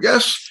with our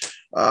guests,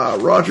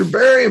 Roger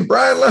Berry and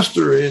Brian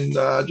Lester, in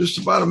just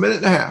about a minute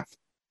and a half.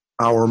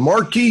 Our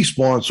marquee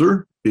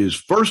sponsor is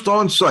First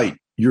On Site,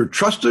 your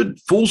trusted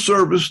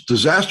full-service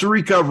disaster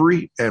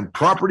recovery and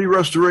property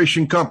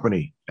restoration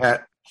company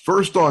at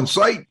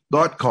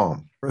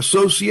firstonsite.com. Our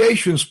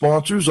association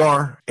sponsors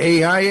are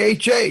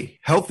AIHA,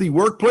 Healthy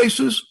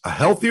Workplaces, A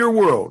Healthier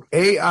World,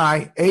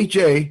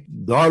 AIHA.org,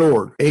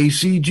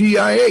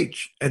 ACGIH,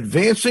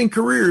 Advancing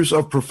Careers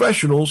of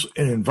Professionals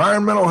in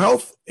Environmental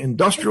Health,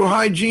 Industrial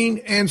Hygiene,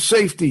 and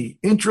Safety,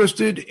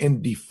 interested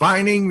in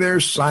defining their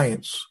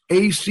science,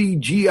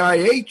 ACGIH.org.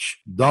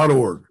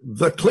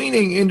 The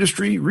Cleaning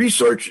Industry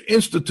Research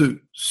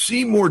Institute,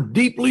 see more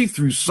deeply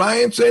through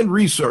science and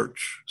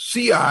research,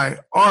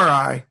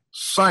 CIRI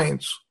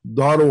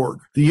Science.org.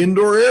 The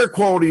Indoor Air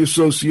Quality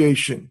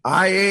Association,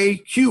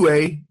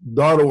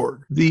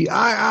 IAQA.org. The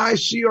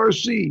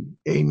IICRC,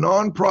 a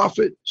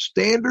nonprofit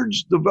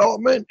standards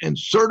development and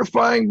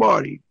certifying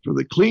body for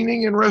the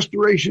cleaning and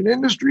restoration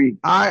industry,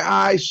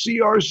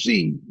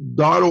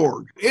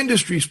 IICRC.org.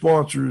 Industry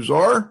sponsors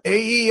are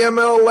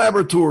AEML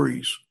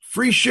Laboratories,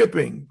 free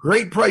shipping,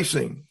 great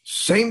pricing,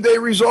 same-day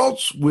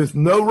results with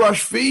no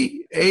rush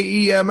fee,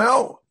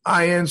 AEMLinc.com.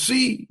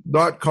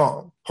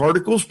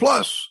 Particles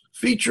Plus,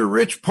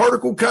 feature-rich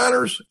particle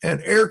counters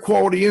and air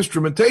quality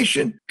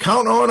instrumentation.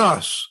 Count on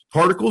us.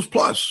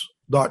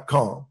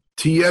 ParticlesPlus.com.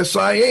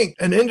 TSI Inc.,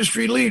 an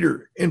industry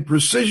leader in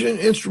precision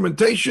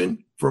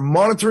instrumentation for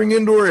monitoring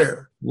indoor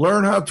air.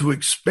 Learn how to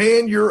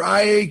expand your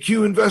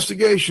IAQ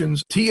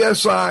investigations.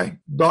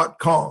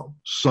 TSI.com.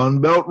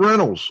 Sunbelt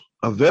Rentals,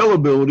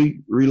 availability,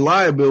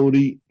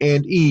 reliability,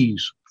 and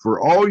ease for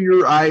all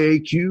your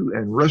IAQ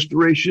and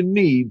restoration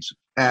needs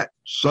at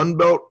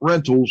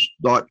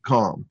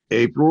sunbeltrentals.com.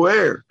 April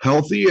Air,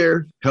 healthy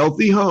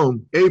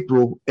home,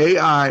 April,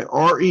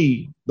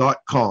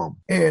 AIRE.com.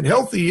 And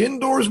Healthy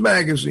Indoors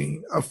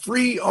Magazine, a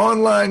free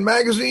online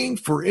magazine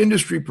for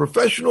industry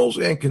professionals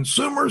and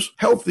consumers,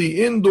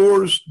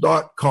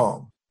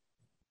 healthyindoors.com.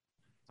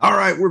 All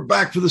right, we're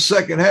back for the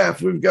second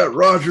half. We've got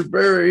Roger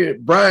Berry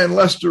and Brian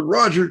Lester.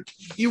 Roger,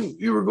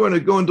 you were going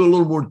to go into a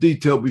little more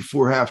detail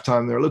before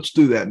halftime there. Let's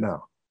do that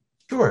now.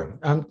 Sure.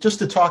 Just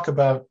to talk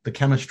about the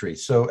chemistry.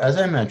 So as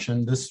I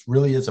mentioned, this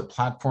really is a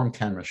platform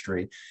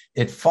chemistry.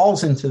 It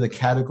falls into the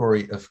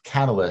category of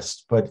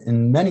catalyst, but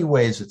in many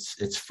ways,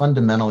 it's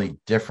fundamentally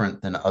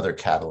different than other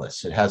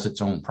catalysts. It has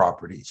its own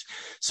properties.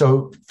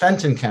 So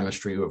Fenton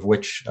chemistry, of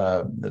which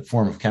the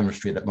form of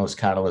chemistry that most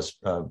catalysts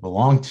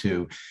belong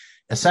to,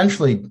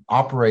 essentially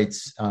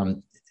operates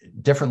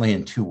differently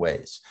in two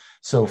ways.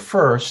 So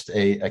first,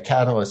 a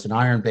catalyst, an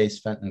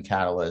iron-based Fenton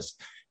catalyst,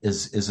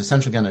 is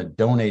essentially going to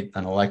donate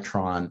an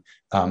electron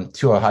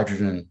to a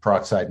hydrogen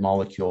peroxide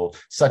molecule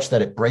such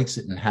that it breaks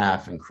it in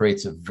half and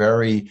creates a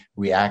very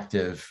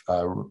reactive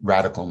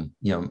radical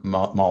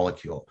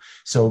molecule.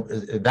 So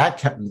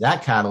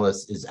that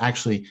catalyst is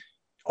actually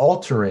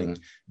altering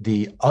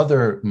the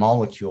other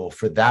molecule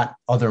for that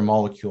other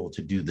molecule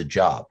to do the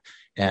job.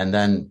 And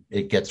then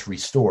it gets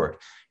restored.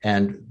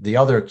 And the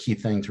other key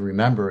thing to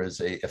remember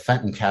is a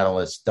Fenton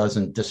catalyst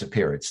doesn't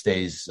disappear. It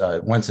stays,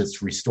 once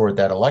it's restored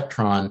that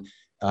electron,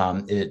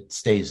 it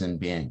stays in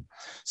being.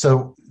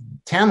 So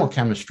TAML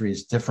chemistry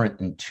is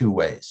different in two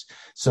ways.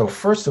 So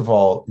first of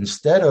all,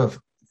 instead of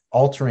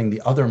altering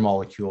the other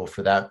molecule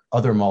for that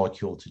other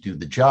molecule to do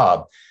the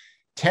job,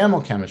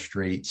 TAML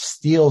chemistry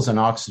steals an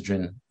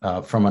oxygen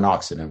from an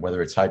oxidant,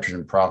 whether it's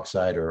hydrogen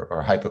peroxide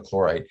or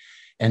hypochlorite,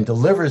 and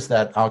delivers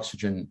that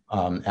oxygen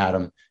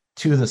atom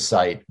to the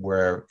site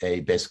where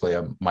basically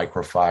a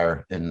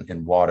microfire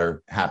in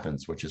water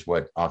happens, which is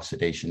what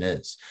oxidation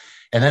is.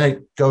 And then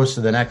it goes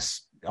to the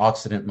next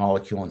oxidant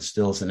molecule and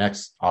stills the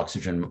next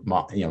oxygen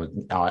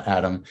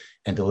atom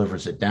and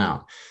delivers it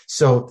down.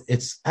 So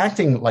it's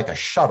acting like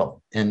a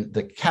shuttle. And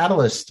the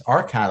catalyst,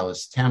 our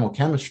catalyst, TAML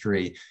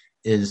chemistry,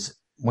 is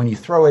when you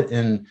throw it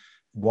in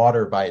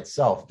water by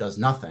itself, does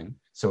nothing.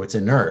 So it's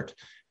inert.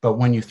 But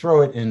when you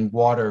throw it in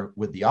water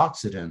with the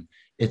oxidant,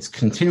 it's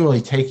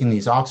continually taking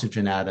these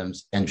oxygen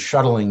atoms and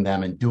shuttling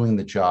them and doing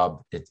the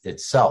job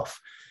itself.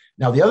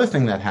 Now, the other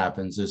thing that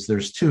happens is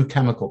there's two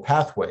chemical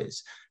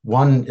pathways.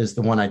 One is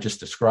the one I just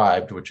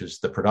described, which is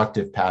the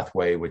productive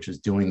pathway, which is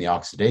doing the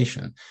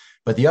oxidation.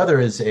 But the other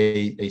is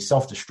a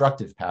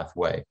self-destructive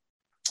pathway.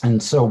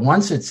 And so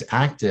once it's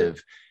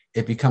active,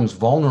 it becomes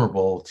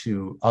vulnerable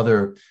to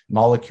other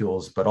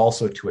molecules, but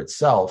also to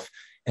itself.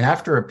 And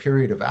after a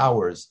period of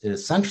hours, it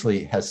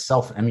essentially has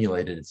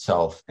self-emulated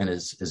itself and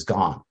is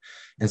gone.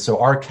 And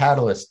so our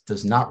catalyst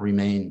does not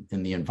remain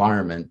in the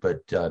environment,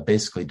 but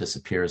basically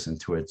disappears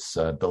into its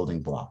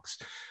building blocks.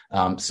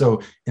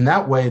 So in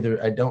that way,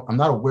 I'm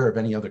not aware of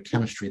any other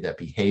chemistry that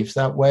behaves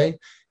that way.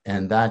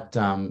 And that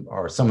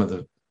are some of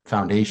the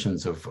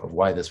foundations of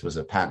why this was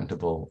a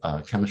patentable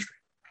chemistry.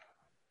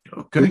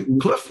 Okay,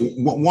 Cliff.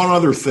 One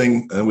other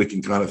thing, and we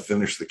can kind of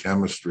finish the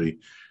chemistry,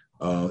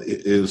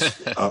 is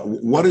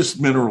what is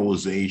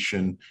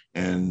mineralization,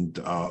 and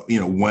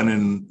when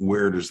and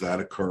where does that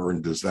occur,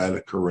 and does that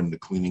occur in the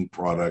cleaning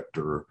product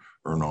or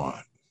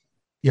not?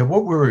 Yeah,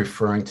 what we're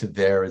referring to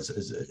there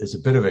is a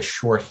bit of a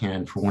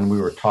shorthand for when we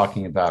were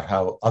talking about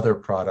how other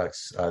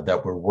products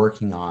that we're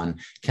working on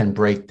can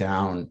break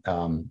down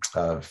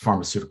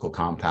pharmaceutical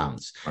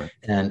compounds. Right.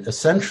 And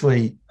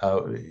essentially,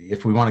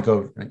 if we want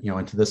to go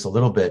into this a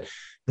little bit,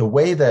 the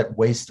way that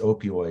waste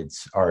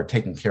opioids are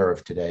taken care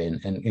of today,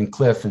 and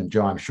Cliff and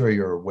Joe, I'm sure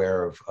you're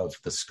aware of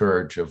the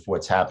scourge of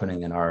what's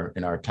happening in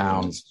our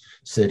towns,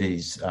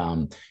 cities.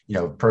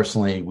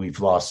 Personally, we've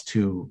lost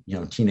two,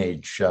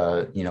 teenage,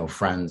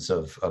 friends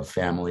of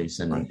families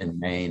in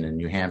Maine and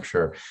New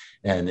Hampshire,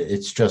 and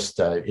it's just,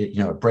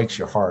 it breaks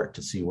your heart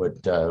to see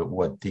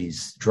what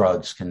these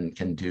drugs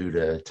can do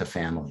to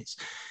families.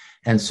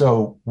 And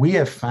so we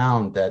have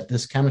found that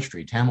this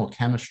chemistry, TAML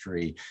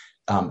chemistry,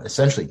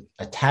 essentially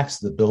attacks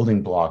the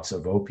building blocks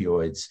of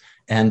opioids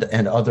and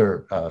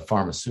other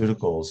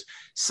pharmaceuticals,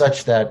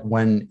 such that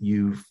when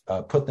you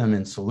put them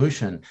in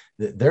solution,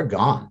 they're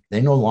gone.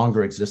 They no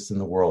longer exist in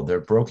the world.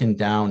 They're broken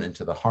down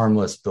into the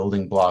harmless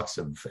building blocks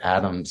of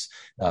atoms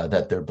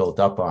that they're built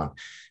up on.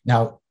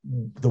 Now,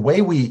 the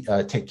way we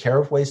take care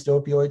of waste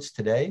opioids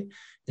today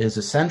is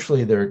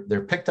essentially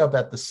they're picked up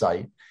at the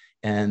site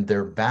and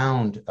they're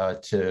bound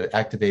to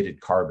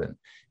activated carbon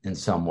in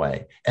some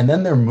way. And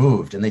then they're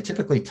moved, and they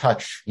typically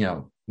touch,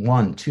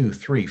 1, 2,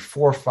 3,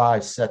 4,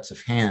 5 sets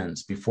of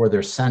hands before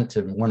they're sent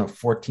to one of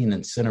 14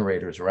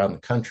 incinerators around the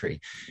country.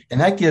 And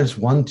that gives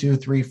 1, 2,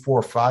 3,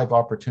 4, 5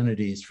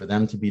 opportunities for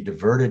them to be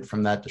diverted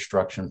from that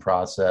destruction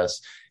process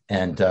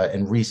and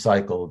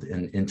recycled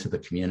into the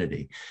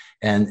community.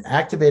 And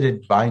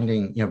activated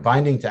binding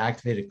to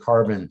activated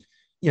carbon,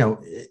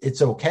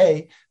 it's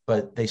okay,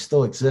 but they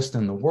still exist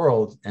in the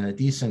world, and a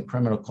decent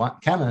criminal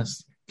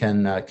chemist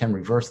can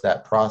reverse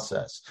that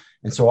process.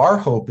 And so our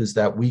hope is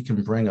that we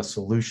can bring a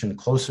solution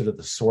closer to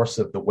the source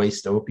of the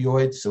waste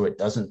opioids, so it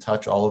doesn't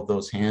touch all of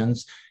those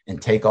hands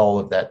and take all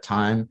of that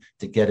time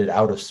to get it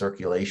out of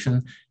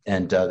circulation.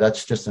 And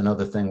that's just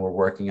another thing we're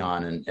working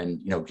on.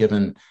 And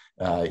given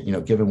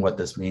what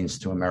this means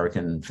to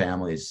American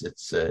families,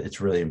 it's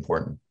really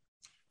important.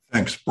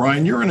 Thanks,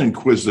 Brian. You're an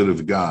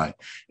inquisitive guy,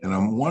 and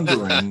I'm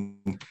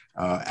wondering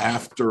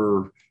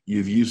after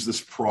you've used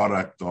this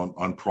product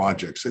on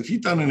projects, have you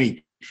done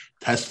any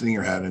testing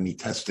or had any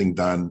testing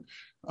done,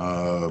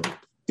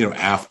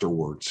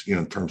 afterwards,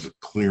 in terms of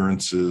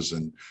clearances,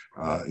 and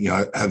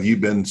have you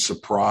been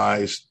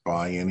surprised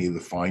by any of the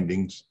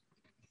findings?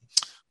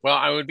 Well,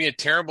 I would be a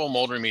terrible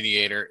mold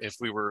remediator if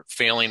we were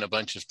failing a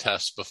bunch of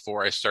tests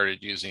before I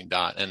started using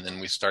DOT, and then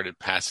we started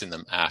passing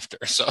them after.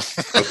 So,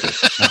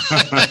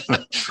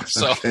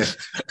 Okay.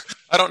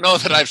 I don't know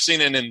that I've seen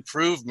an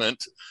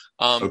improvement,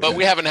 but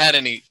we haven't had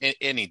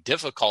any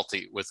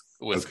difficulty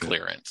with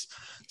clearance.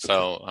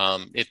 So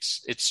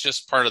it's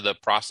just part of the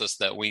process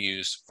that we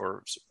use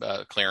for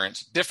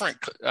clearance.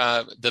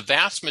 The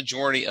vast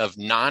majority of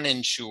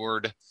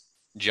non-insured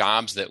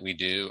jobs that we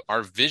do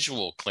are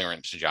visual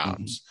clearance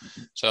jobs.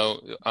 Mm-hmm.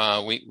 So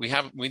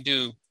we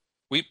do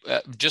we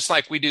just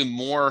like we do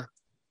more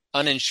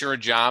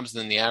uninsured jobs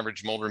than the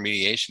average mold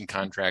remediation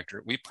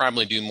contractor, we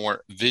probably do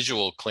more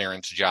visual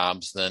clearance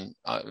jobs than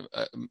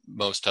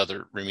most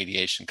other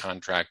remediation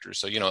contractors.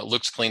 So, it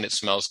looks clean, it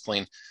smells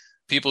clean.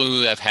 People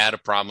who have had a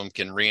problem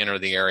can re-enter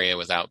the area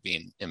without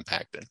being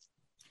impacted.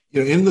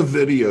 In the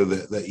video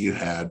that you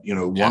had,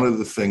 one of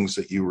the things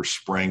that you were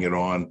spraying it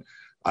on,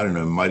 I don't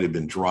know, might have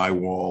been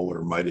drywall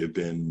or might have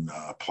been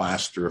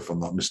plaster, if I'm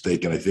not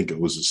mistaken. I think it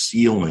was a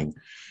ceiling.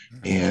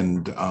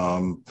 And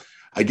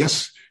I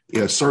guess,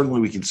 certainly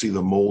we can see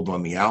the mold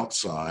on the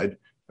outside,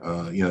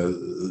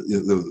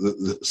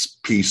 the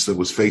piece that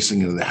was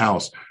facing into the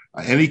house.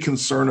 Any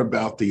concern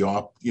about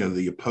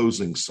the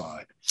opposing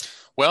side?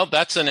 Well,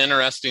 that's an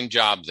interesting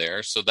job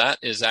there. So that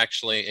is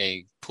actually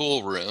a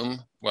pool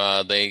room.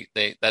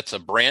 That's a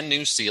brand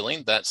new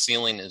ceiling. That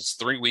ceiling is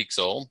 3 weeks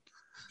old.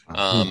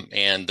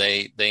 And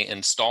they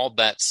installed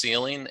that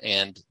ceiling,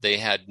 and they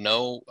had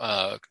no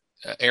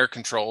air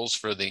controls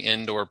for the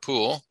indoor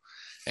pool.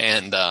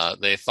 And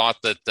they thought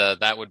that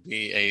that would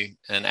be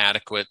an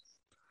adequate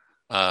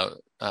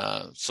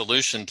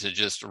solution to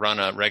just run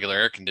a regular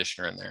air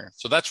conditioner in there.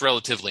 So that's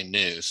relatively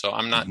new. So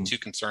I'm not too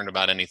concerned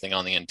about anything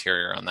on the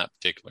interior on that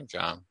particular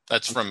job.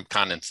 That's from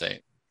condensate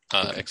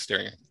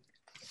exterior.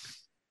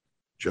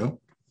 Joe?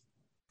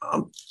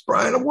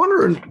 Brian, I'm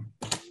wondering,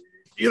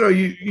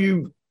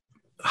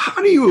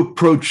 how do you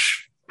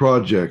approach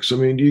projects? I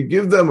mean, do you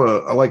give them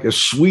a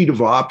suite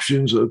of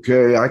options?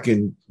 Okay, I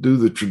can do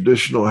the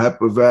traditional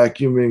HEPA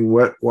vacuuming,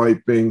 wet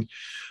wiping,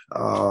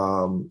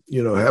 HEPA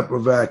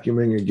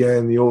vacuuming,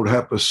 again, the old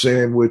HEPA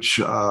sandwich,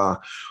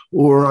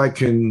 or I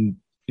can,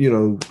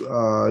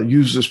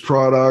 use this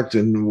product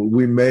and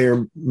we may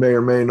or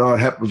may not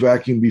HEPA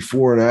vacuum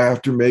before and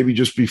after, maybe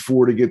just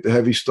before to get the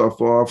heavy stuff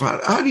off.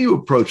 How do you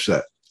approach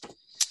that?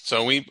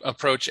 So we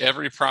approach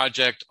every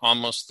project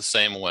almost the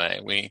same way.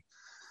 We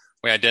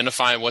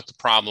identify what the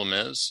problem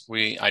is.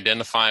 We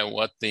identify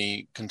what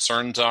the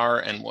concerns are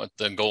and what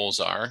the goals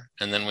are.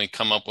 And then we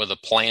come up with a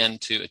plan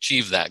to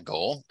achieve that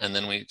goal. And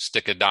then we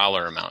stick a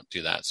dollar amount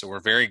to that. So we're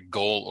very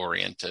goal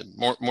oriented,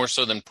 more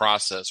so than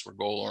process. We're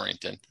goal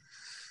oriented.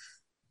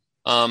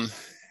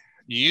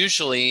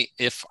 Usually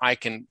if I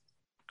can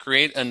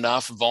create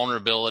enough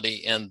vulnerability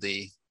in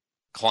the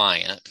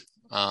client,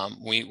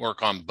 we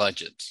work on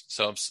budgets.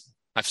 So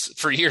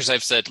for years,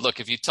 I've said, look,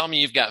 if you tell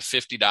me you've got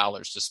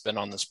 $50 to spend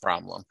on this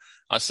problem,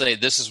 I'll say,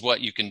 this is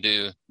what you can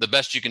do, the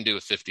best you can do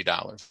with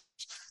 $50.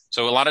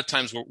 So a lot of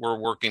times we're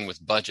working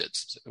with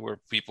budgets where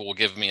people will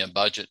give me a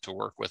budget to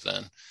work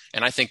within.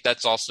 And I think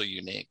that's also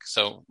unique.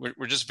 So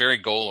we're just very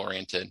goal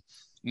oriented.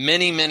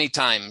 Many, many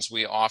times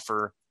we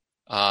offer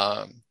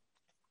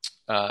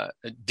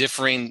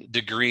differing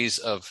degrees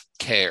of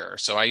care.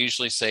 So I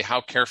usually say,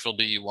 how careful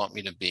do you want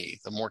me to be?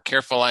 The more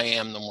careful I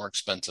am, the more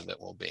expensive it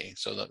will be.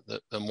 So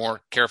the more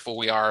careful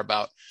we are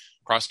about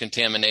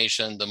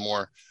cross-contamination, the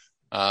more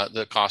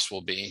the cost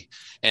will be.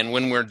 And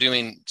when we're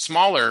doing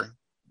smaller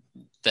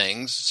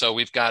things, so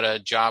we've got a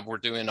job we're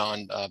doing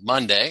on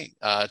Monday.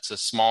 It's a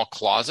small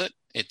closet.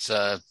 It's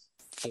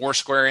 4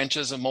 square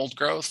inches of mold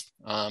growth,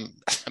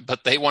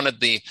 but they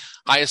wanted the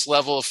highest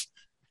level of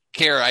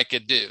care I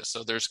could do.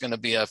 So there's going to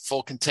be a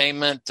full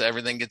containment.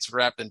 Everything gets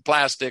wrapped in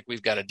plastic.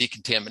 We've got a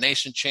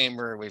decontamination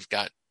chamber. We've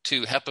got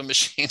 2 HEPA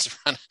machines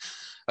running.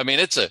 I mean,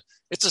 it's a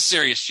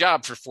serious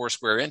job for 4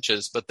 square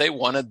inches, but they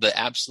wanted the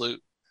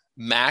absolute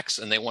max,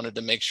 and they wanted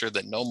to make sure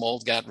that no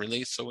mold got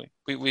released. So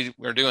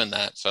we're doing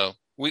that. So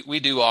we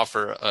do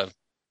offer a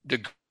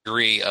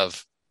degree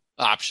of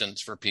options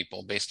for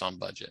people based on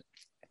budget.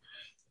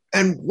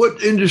 And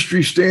what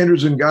industry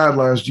standards and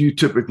guidelines do you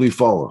typically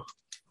follow?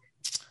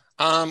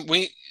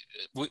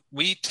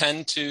 We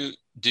tend to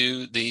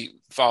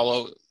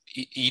follow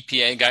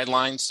EPA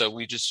guidelines. So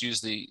we just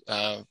use the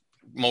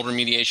mold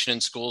remediation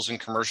in schools and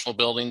commercial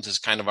buildings as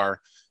kind of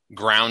our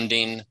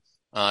grounding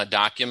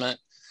document.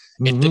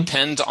 It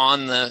depends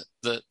on the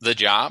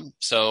job.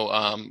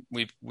 So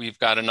we've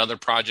got another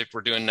project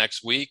we're doing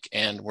next week,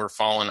 and we're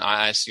following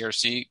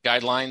IICRC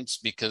guidelines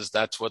because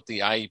that's what the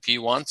IEP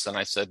wants. And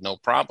I said, no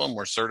problem.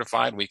 We're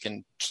certified. We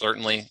can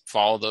certainly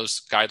follow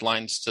those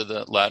guidelines to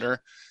the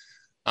letter.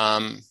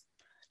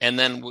 And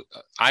then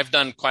I've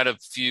done quite a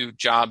few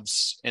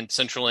jobs in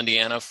central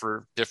Indiana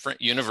for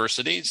different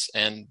universities,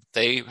 and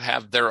they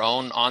have their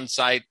own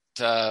on-site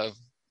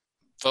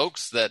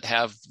folks that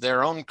have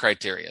their own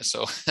criteria.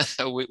 So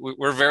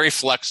we're very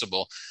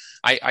flexible.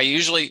 I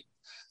usually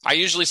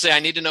say I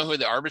need to know who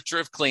the arbiter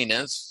of clean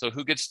is. So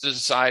who gets to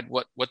decide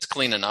what's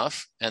clean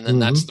enough? And then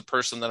that's the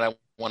person that I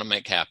want to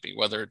make happy,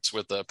 whether it's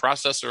with a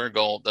process or a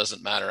goal,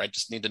 doesn't matter. I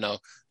just need to know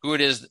who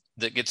it is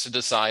that gets to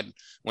decide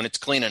when it's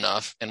clean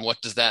enough and what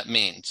does that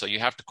mean? So you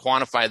have to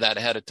quantify that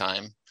ahead of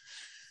time.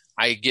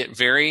 I get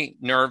very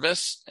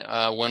nervous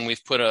when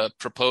we've put a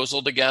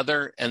proposal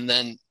together and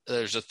then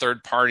there's a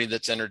third party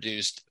that's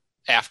introduced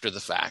after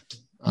the fact.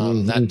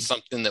 That's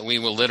something that we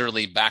will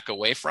literally back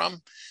away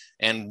from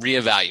and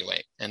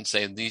reevaluate and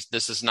say,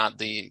 this is not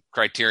the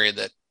criteria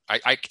that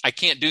I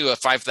can't do a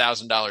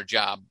 $5,000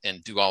 job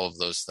and do all of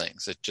those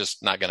things. It's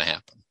just not going to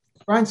happen.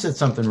 Brian said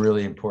something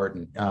really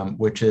important,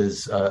 which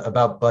is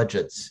about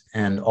budgets,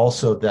 and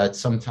also that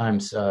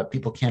sometimes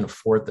people can't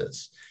afford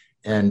this.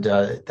 And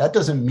that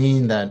doesn't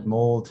mean that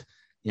mold,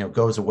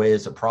 goes away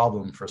as a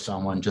problem for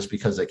someone just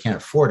because they can't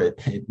afford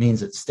it. It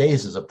means it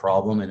stays as a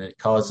problem, and it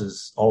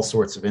causes all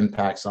sorts of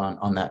impacts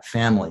on that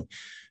family.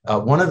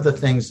 One of the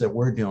things that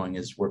we're doing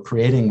is we're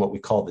creating what we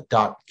call the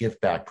DOT Give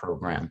Back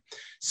program.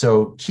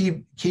 So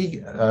key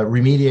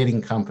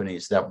remediating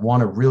companies that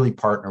want to really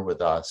partner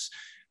with us,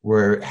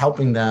 we're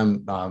helping them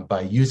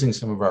by using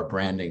some of our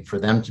branding for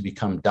them to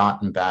become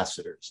DOT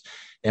ambassadors.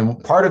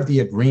 And part of the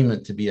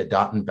agreement to be a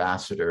DOT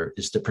ambassador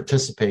is to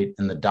participate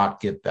in the DOT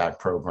Give Back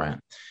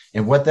program.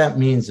 And what that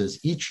means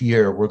is each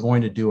year we're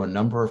going to do a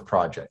number of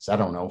projects. I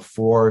don't know,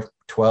 4,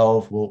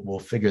 12, we'll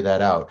figure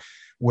that out,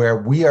 where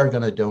we are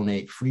going to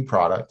donate free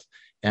product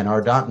and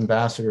our DOT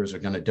ambassadors are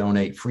going to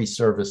donate free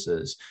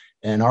services.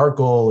 And our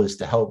goal is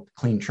to help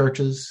clean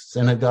churches,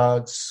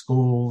 synagogues,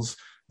 schools,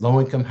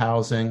 low-income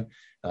housing,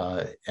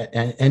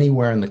 and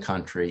anywhere in the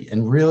country,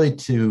 and really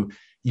to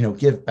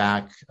give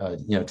back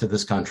to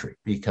this country,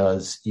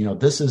 because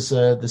this is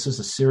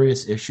a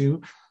serious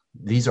issue.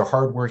 These are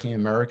hardworking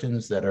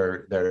Americans that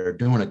are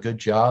doing a good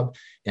job,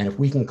 and if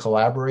we can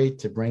collaborate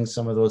to bring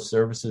some of those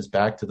services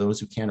back to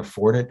those who can't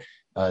afford it,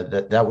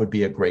 that would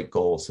be a great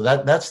goal. So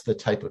that's the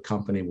type of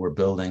company we're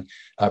building.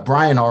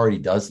 Brian already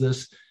does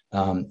this.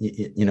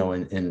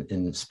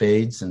 In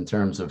spades in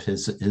terms of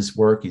his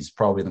work. He's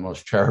probably the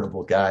most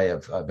charitable guy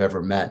I've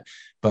ever met.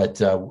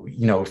 But,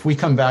 if we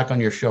come back on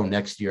your show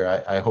next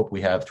year, I hope we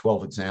have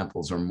 12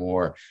 examples or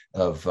more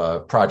of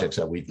projects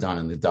that we've done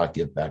in the DOT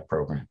Give Back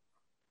program.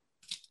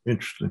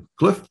 Interesting.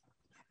 Cliff?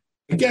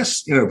 I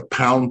guess,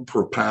 pound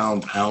per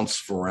pound, ounce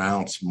for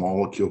ounce,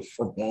 molecule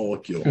for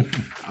molecule.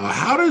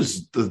 How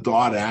does the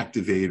DOT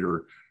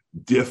activator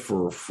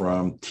differ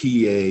from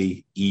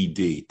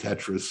TAED,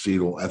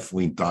 tetracetyl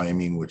ethylene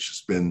diamine, which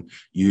has been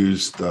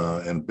used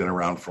and been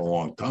around for a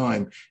long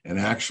time and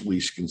actually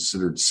is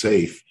considered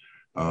safe,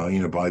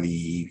 by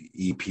the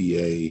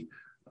EPA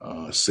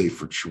Safe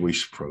for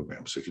Choice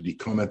program? So could you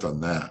comment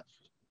on that?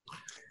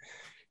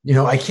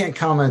 I can't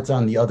comment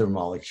on the other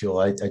molecule.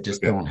 I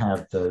just don't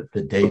have the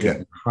data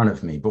in front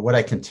of me. But what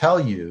I can tell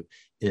you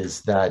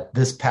is that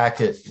this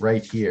packet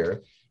right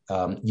here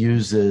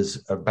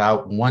uses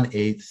about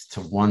 1/8 to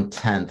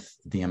 1/10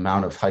 the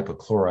amount of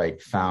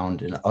hypochlorite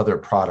found in other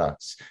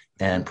products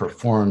and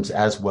performs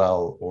as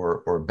well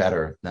or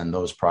better than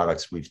those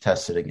products we've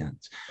tested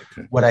against.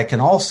 Okay. What I can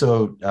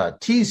also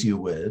tease you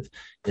with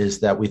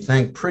is that we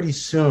think pretty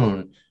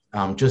soon,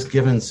 just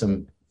given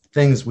some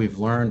things we've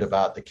learned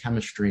about the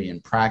chemistry in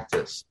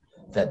practice,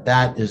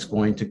 that is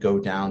going to go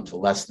down to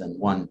less than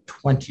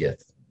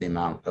 1/20th the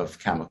amount of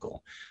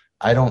chemical.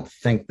 I don't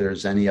think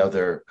there's any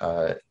other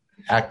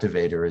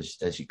activator,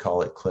 as you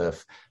call it,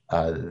 Cliff,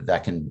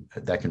 that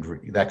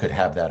could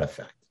have that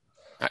effect.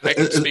 I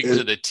can speak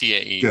to the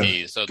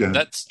TAED. So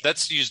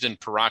that's used in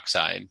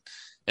peroxide,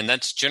 and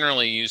that's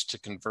generally used to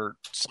convert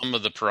some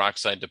of the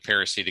peroxide to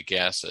peracetic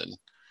acid.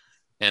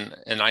 And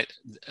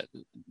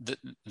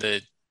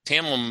the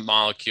TAML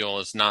molecule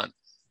is not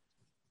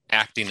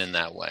acting in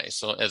that way.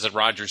 So as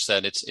Roger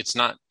said, it's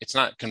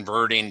not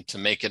converting to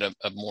make it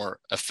a more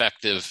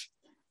effective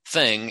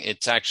thing.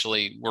 It's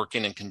actually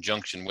working in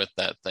conjunction with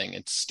that thing.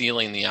 It's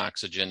stealing the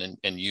oxygen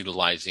and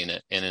utilizing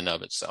it in and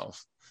of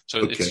itself.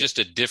 So It's just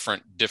a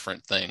different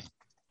thing.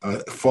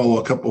 A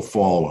couple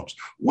follow-ups.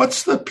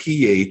 What's the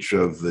pH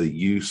of the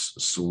use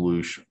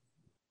solution?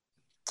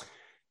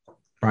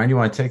 Brian, you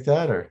want to take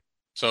that, or?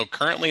 So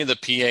currently the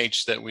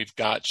pH that we've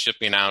got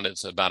shipping out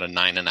is about a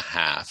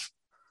 9.5.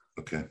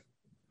 Okay.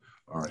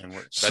 All right.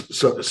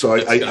 So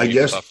I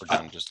guess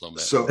down just a little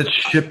bit. So it's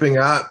shipping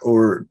out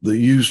or the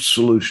used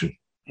solution?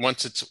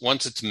 Once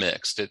it's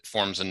mixed, it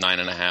forms a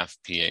 9.5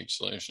 pH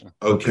solution.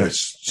 Okay.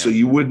 So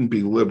you wouldn't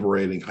be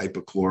liberating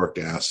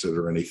hypochloric acid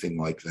or anything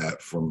like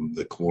that from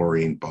the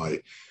chlorine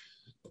by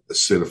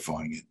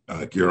acidifying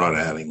it. You're not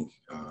adding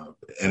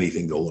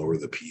anything to lower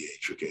the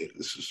pH. Okay.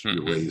 This is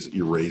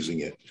you're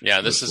raising it.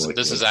 Yeah. This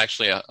is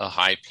actually a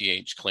high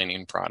pH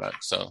cleaning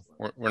product. So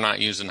we're not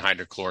using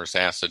hydrochloric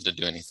acid to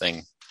do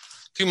anything.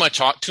 Too much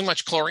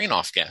chlorine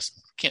off gas.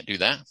 Can't do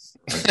that.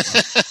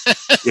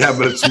 Yeah,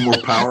 but it's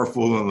more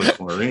powerful than the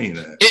chlorine.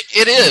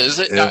 It is.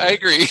 I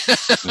agree.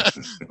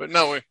 But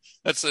no,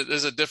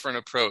 there's a different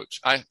approach.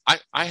 I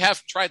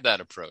have tried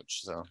that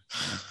approach. So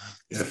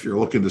yeah, if you're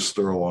looking to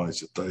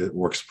sterilize it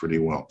works pretty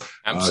well.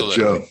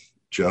 Absolutely.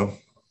 Joe.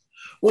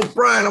 Well,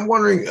 Brian, I'm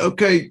wondering,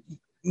 okay,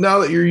 now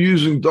that you're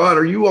using DOT,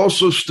 are you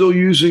also still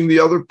using the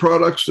other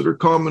products that are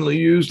commonly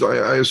used?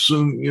 I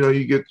assume,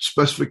 you get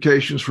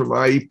specifications from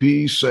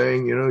IEP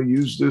saying,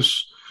 use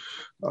this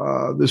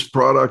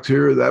product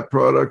here, that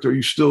product. Are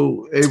you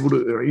still able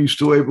to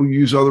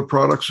use other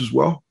products as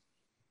well?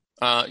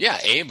 Yeah,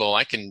 able.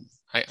 I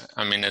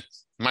mean,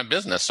 it's my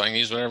business, so I can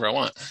use whatever I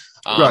want.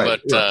 Right.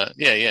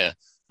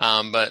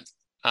 But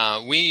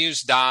we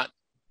use DOT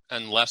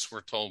unless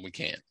we're told we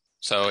can't.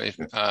 So if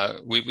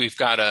we've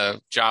got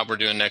a job we're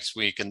doing next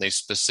week, and they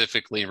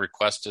specifically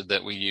requested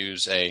that we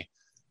use a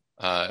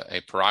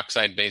a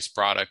peroxide-based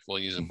product, we'll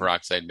use a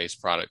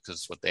peroxide-based product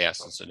because it's what they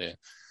asked us to do.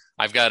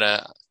 I've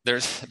got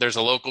there's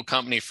a local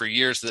company for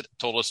years that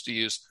told us to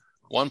use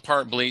 1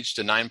 part bleach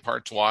to 9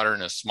 parts water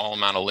and a small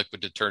amount of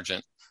liquid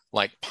detergent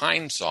like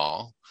Pine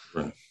Sol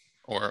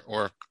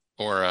or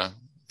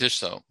dish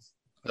soap.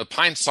 The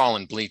Pine Sol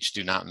and bleach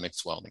do not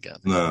mix well together.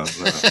 No.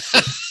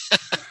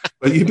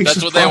 But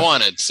that's what they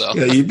wanted. So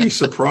yeah, you'd be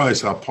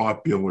surprised how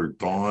popular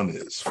Dawn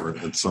is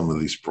in some of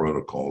these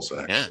protocols,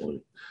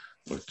 actually.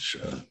 Yeah. Which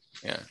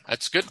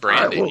that's good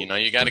branding.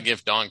 You got to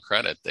give Dawn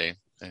credit.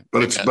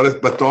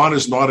 But Dawn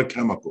is not a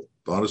chemical.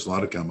 Dawn is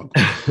not a chemical.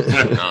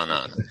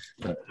 No.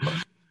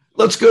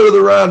 Let's go to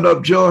the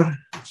roundup, John.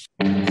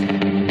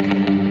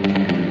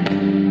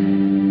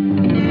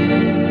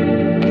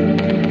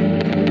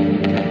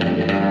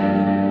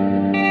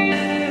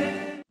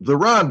 The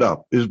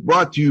Roundup is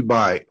brought to you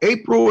by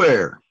April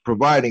Air,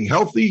 providing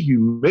healthy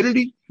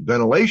humidity,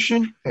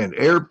 ventilation, and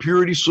air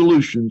purity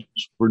solutions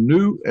for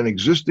new and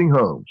existing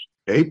homes.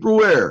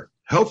 April Air,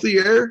 healthy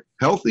air,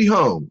 healthy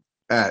home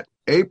at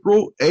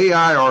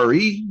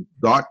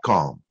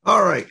aprilaire.com.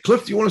 All right,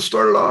 Cliff, do you want to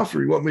start it off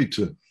or you want me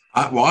to?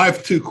 I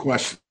have 2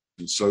 questions,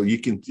 so you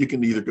can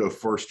either go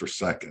first or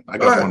second. I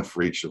got one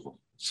for each of them.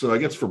 So I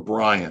guess for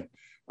Brian,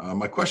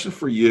 my question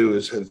for you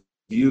is, have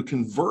you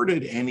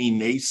converted any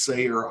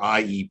naysayer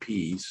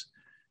IEPs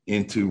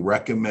into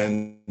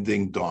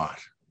recommending DOT?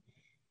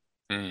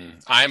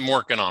 I'm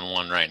working on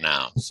one right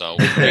now. So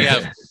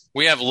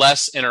we have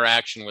less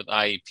interaction with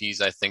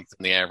IEPs, I think,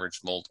 than the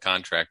average mold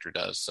contractor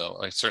does. So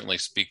I certainly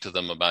speak to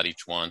them about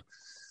each one.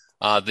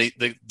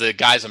 The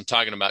guys I'm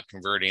talking about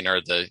converting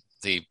are the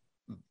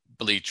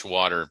bleach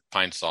water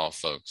Pine Sol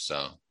folks.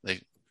 So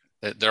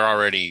they're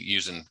already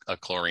using a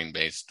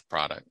chlorine-based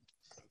product.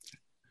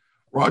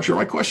 Roger,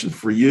 my question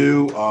for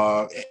you,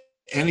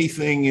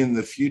 anything in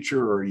the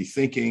future, or are you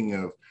thinking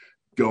of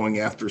going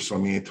after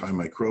some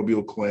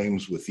antimicrobial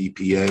claims with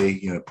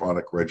EPA,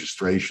 product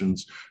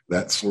registrations,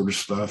 that sort of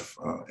stuff?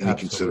 Any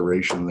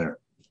consideration there?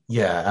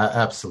 Yeah,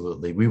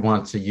 absolutely. We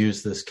want to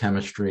use this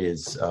chemistry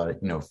as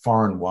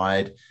far and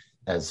wide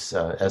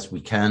as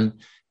we can.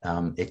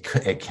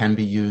 It can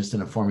be used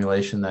in a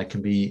formulation that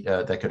can be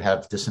that could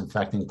have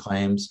disinfecting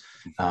claims.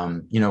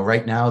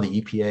 Right now the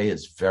EPA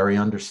is very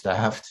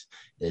understaffed.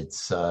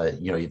 It's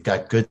you've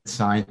got good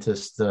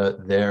scientists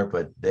there,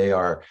 but they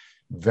are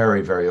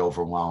very, very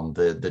overwhelmed.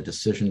 The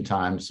decision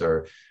times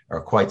are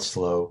quite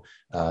slow.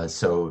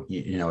 So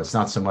it's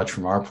not so much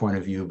from our point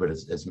of view, but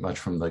as much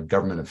from the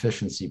government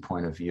efficiency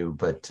point of view.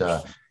 But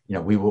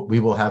we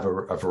will have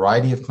a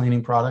variety of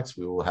cleaning products.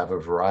 We will have a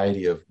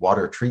variety of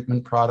water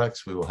treatment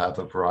products. We will have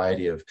a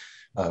variety of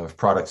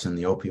products in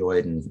the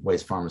opioid and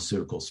waste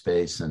pharmaceutical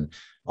space, and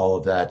all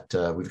of that.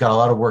 We've got a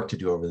lot of work to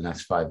do over the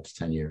next 5 to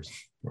 10 years.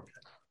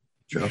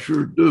 I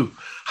sure do.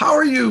 How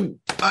are you?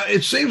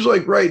 It seems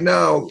like right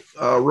now,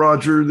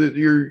 Roger, that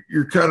you're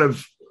kind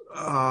of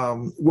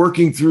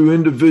working through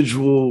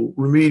individual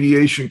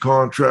remediation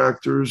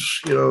contractors,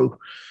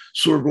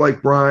 sort of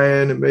like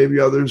Brian and maybe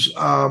others.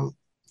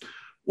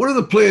 What are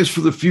the plans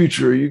for the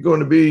future? Are you going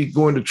to be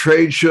going to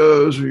trade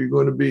shows? Are you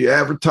going to be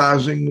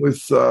advertising with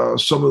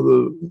some of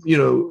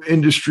the,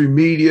 industry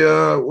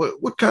media?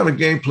 What kind of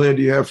game plan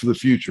do you have for the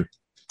future?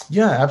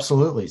 Yeah,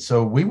 absolutely.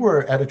 So we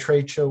were at a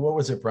trade show. What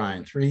was it,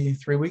 Brian? Three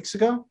weeks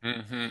ago?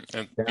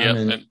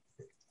 Mm-hmm.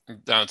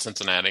 Down in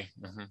Cincinnati.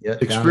 Mm-hmm. Yeah,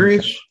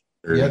 Experience?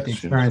 The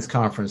Experience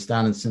Conference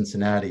down in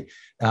Cincinnati.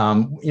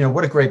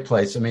 What a great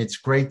place. I mean, it's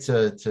great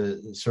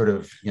to sort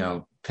of,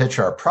 pitch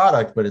our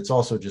product, but it's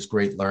also just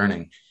great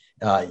learning.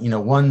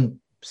 One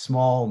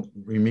small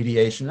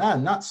remediation,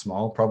 not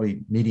small, probably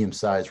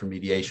medium-sized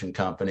remediation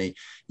company,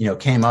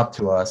 came up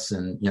to us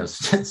and,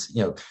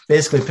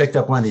 basically picked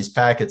up one of these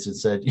packets and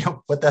said,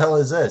 what the hell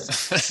is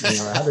this? How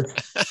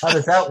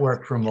does that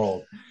work for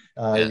mold?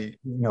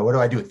 What do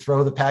I do?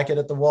 Throw the packet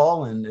at the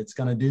wall and it's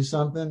going to do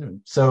something?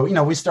 So,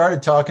 we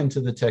started talking to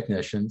the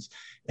technicians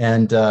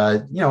and,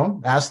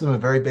 asked them a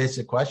very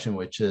basic question,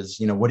 which is,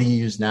 what do you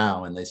use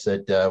now? And they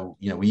said,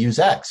 we use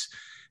X.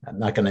 I'm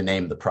not going to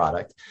name the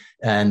product.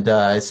 And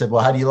I said,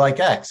 well, how do you like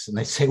X? And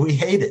they say, we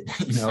hate it.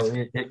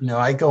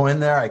 I go in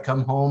there, I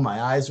come home,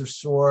 my eyes are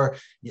sore.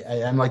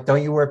 I'm like,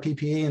 don't you wear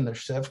PPE? And they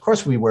said, of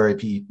course we wear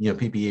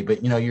PPE,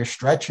 but you're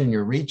stretching,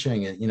 you're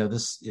reaching,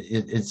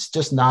 it's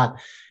just not,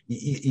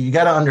 you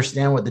got to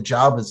understand what the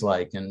job is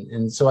like.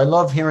 And so I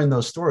love hearing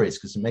those stories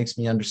because it makes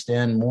me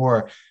understand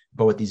more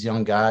about what these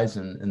young guys,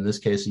 and in this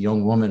case, a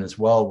young woman as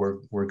well,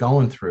 we're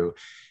going through.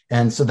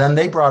 And so then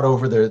they brought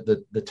over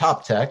the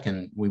top tech,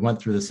 and we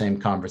went through the same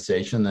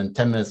conversation. Then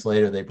 10 minutes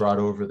later, they brought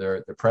over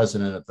the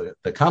president of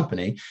the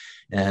company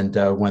and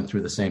went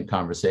through the same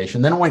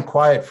conversation. Then it went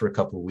quiet for a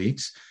couple of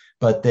weeks,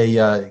 but they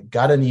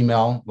got an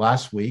email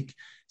last week,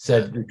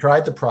 said, we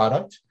tried the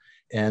product,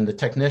 and the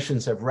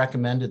technicians have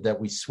recommended that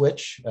we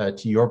switch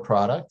to your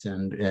product,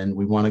 and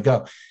we want to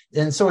go.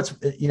 And so it's,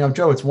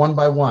 Joe, it's one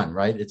by one,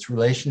 right? It's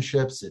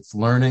relationships, it's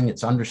learning,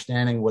 it's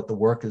understanding what the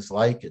work is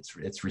like,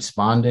 it's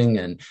responding,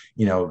 and,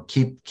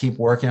 keep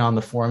working on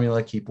the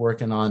formula, keep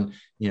working on,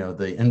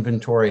 the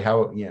inventory,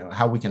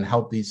 how we can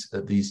help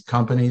these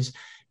companies.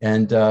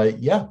 And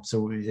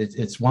so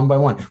it's one by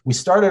one. We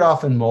started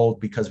off in mold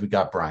because we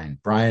got Brian.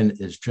 Brian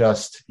is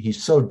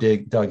he's so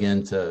dug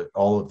into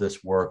all of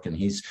this work, and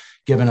he's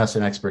given us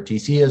an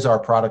expertise. He is our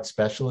product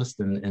specialist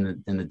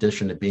in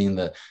addition to being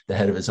the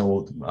head of his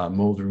old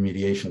mold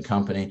remediation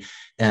company.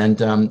 And,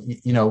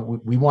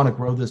 we want to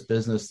grow this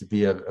business to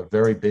be a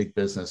very big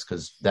business,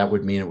 because that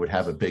would mean it would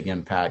have a big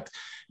impact.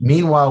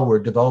 Meanwhile, we're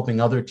developing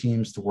other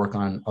teams to work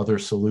on other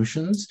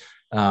solutions.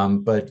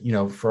 But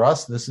for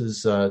us, this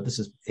is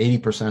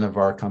 80% of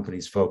our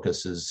company's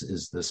focus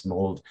is this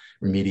mold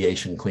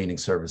remediation cleaning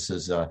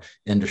services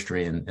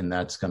industry, and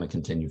that's going to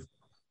continue.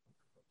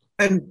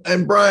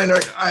 And Brian,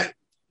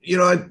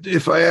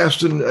 if I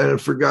asked and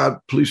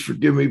forgot, please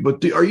forgive me.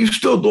 But are you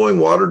still doing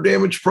water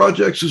damage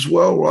projects as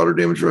well, water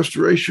damage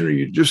restoration, or are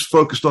you just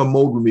focused on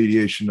mold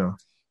remediation now?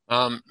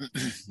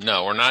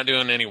 No, we're not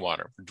doing any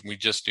water. We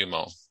just do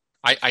mold.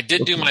 I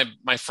did do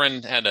my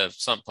friend had a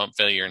sump pump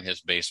failure in his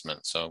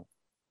basement, so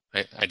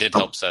I did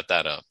help set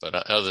that up.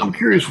 But I'm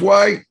curious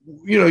why,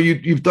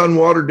 you've done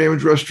water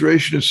damage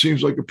restoration. It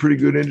seems like a pretty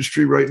good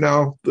industry right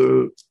now.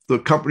 The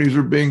companies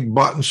are being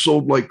bought and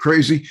sold like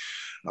crazy.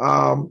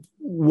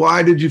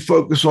 Why did you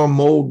focus on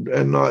mold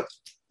and not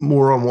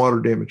more on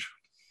water damage?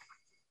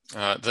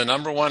 The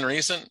number one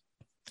reason,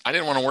 I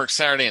didn't want to work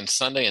Saturday and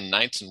Sunday and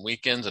nights and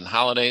weekends and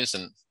holidays,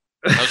 and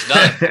I was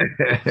done.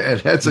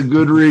 That's a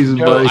good reason,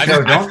 buddy.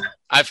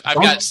 I've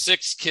got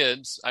 6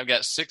 kids.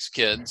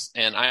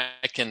 And I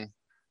can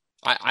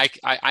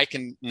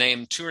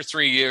name 2 or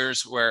 3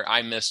 years where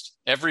I missed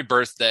every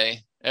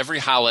birthday, every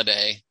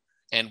holiday,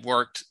 and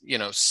worked,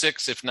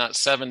 6, if not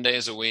 7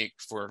 days a week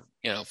for,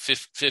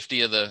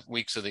 50 of the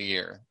weeks of the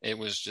year. It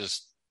was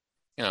just,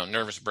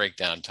 nervous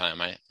breakdown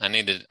time. I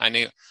need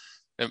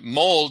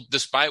mold,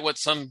 despite what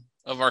some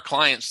of our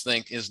clients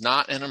think, is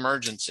not an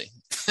emergency.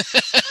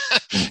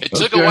 It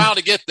took a while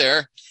to get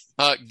there.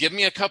 Give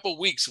me a couple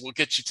weeks, we'll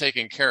get you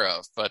taken care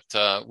of. But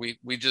we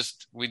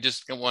just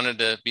wanted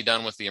to be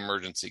done with the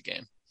emergency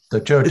game. So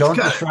Joe, don't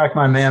distract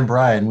my man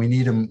Brian. We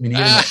need him. We need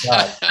him at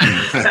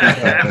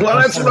that. Well,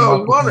 that's what I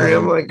was wondering.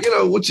 I'm like,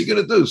 what's he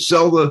going to do?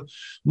 Sell the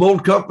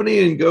mold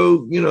company and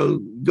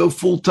go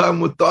full time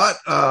with Dot?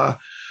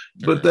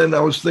 But then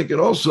I was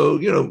thinking also,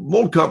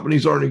 mold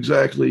companies aren't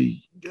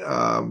exactly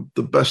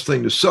the best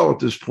thing to sell at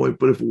this point.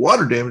 But if a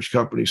water damage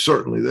company,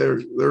 certainly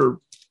they're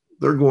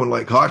going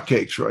like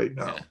hotcakes right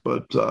now.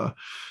 But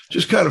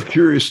just kind of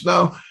curious.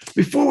 Now,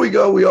 before we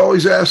go, we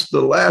always ask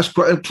the last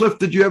question. Cliff,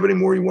 did you have any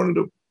more you wanted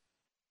to?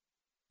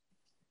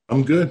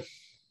 I'm good.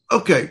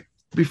 Okay.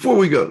 Before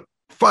we go,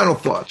 final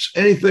thoughts.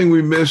 Anything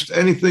we missed?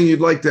 Anything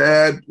you'd like to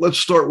add? Let's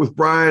start with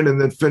Brian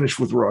and then finish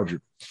with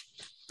Roger.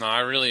 No,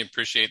 I really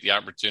appreciate the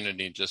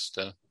opportunity just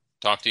to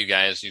talk to you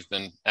guys. You've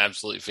been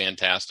absolutely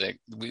fantastic.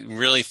 We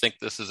really think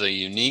this is a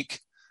unique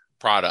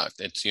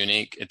product. It's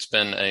unique. It's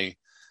been a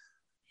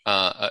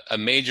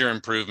major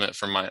improvement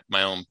for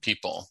my own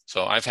people.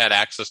 So I've had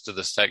access to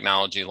this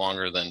technology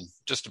longer than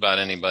just about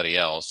anybody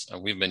else.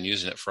 We've been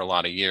using it for a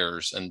lot of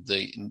years. And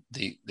the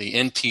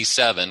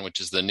NT7, which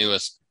is the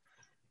newest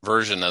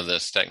version of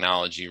this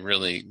technology,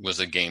 really was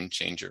a game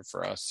changer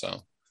for us.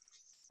 So,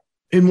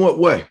 in what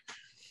way?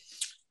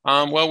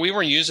 Well, we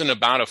were using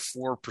about a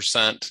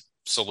 4%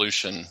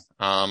 solution.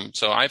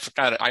 So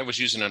I was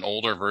using an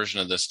older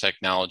version of this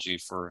technology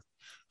for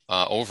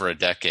over a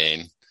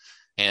decade.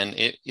 And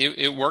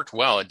it worked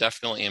well. It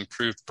definitely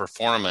improved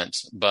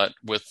performance, but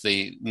with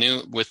the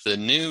new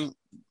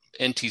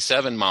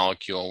NT7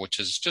 molecule, which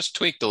is just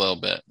tweaked a little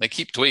bit, they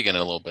keep tweaking it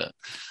a little bit.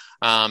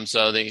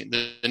 So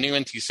the new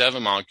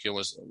NT7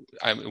 molecule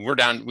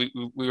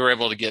we were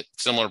able to get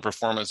similar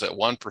performance at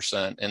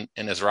 1%,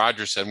 and as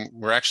Roger said,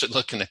 we're actually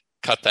looking to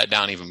cut that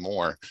down even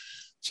more.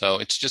 So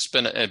it's just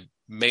been a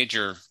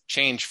major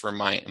change for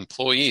my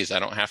employees. I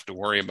don't have to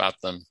worry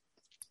about them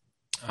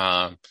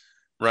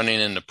running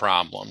into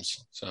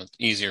problems. So it's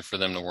easier for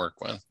them to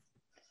work with.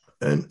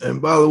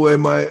 And by the way,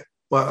 my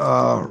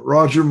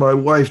Roger, my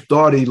wife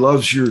Dottie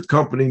loves your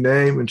company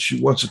name and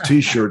she wants a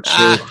T-shirt.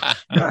 So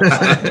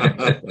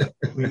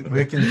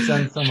we can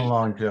send some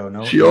along,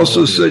 Joe. She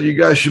also said you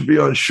guys should be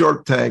on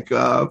Shark Tank.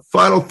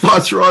 Final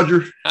thoughts,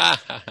 Roger?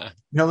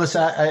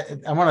 Listen,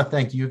 I want to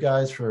thank you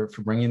guys for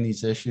bringing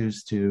these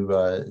issues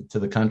to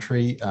the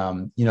country.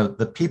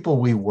 The people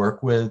we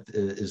work with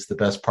is the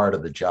best part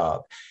of the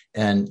job.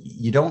 And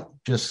you don't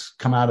just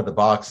come out of the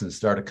box and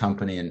start a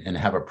company and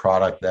have a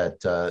product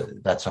that's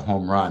a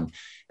home run.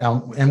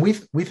 And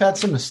we've had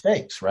some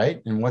mistakes,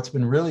 right? And what's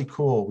been really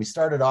cool, we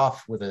started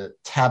off with a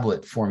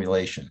tablet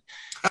formulation,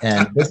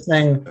 and this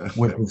thing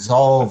would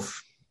dissolve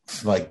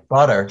like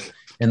butter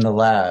in the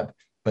lab,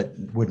 but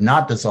would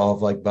not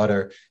dissolve like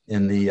butter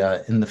in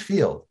the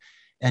field.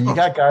 And you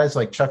got guys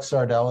like Chuck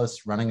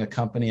Sardellis running a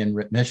company in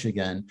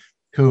Michigan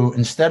who,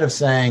 instead of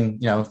saying,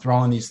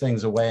 throwing these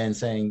things away and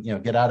saying,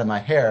 get out of my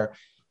hair,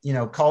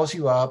 calls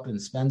you up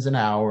and spends an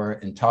hour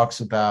and talks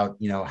about,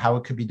 how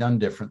it could be done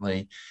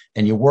differently.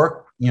 And you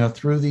work,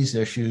 through these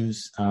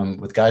issues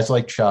with guys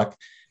like Chuck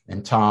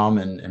and Tom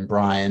and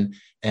Brian,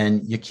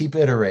 and you keep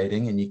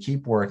iterating and you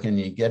keep working,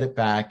 you get it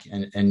back,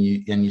 and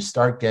you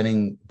start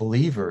getting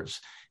believers.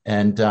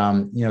 And,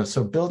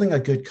 so building a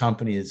good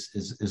company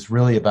is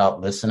really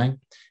about listening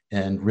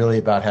and really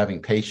about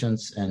having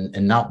patience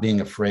and not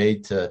being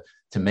afraid to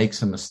make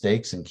some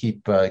mistakes and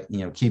keep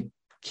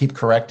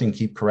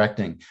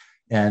correcting.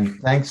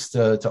 And thanks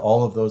to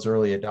all of those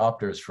early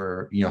adopters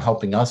for,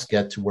 helping us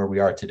get to where we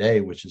are today,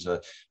 which is a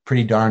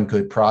pretty darn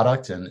good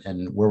product,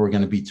 and where we're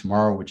going to be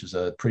tomorrow, which is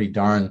a pretty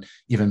darn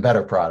even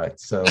better product.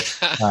 So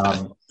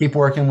keep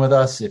working with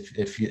us.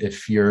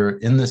 If you're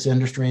in this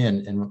industry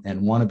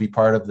and want to be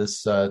part of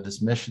this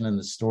mission and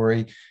this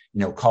story,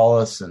 call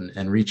us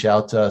and reach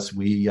out to us.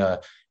 We,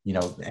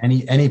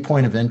 any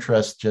point of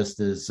interest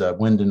just is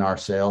wind in our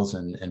sails,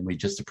 and we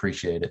just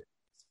appreciate it.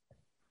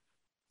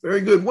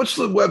 Very good. What's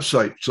the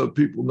website so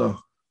people know?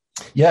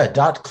 Yeah,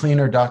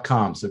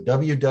 .cleaner.com. So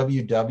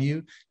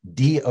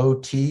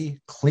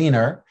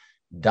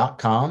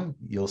www.dotcleaner.com.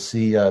 You'll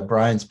see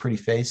Brian's pretty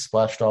face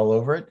splashed all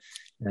over it.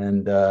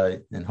 And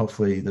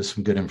hopefully there's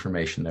some good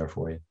information there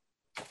for you.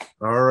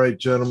 All right,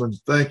 gentlemen.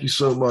 Thank you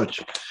so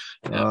much.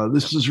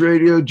 This is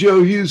Radio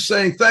Joe Hughes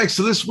saying thanks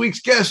to this week's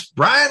guest,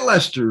 Brian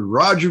Lester,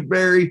 Roger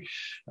Berry,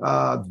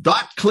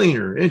 Dot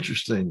Cleaner.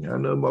 Interesting. I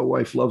know my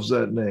wife loves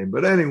that name.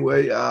 But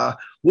anyway,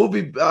 we'll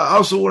be. I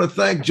also want to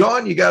thank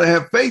John. You got to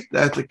have faith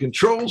at the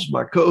controls.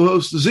 My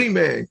co-host, the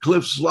Z-Man,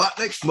 Cliff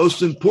Zlotnick.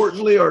 Most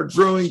importantly, our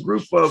growing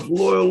group of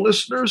loyal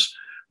listeners.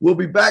 We'll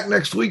be back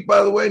next week.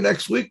 By the way,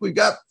 next week we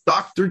got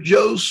Dr.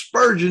 Joe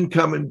Spurgeon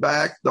coming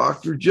back.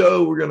 Dr.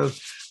 Joe, we're going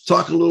to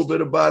talk a little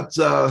bit about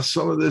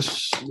some of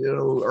this,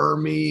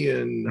 ERMI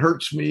and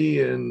Hurts Me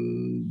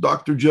and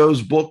Dr.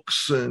 Joe's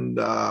books, and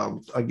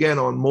again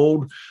on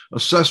mold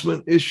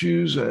assessment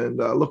issues, and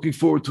looking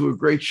forward to a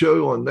great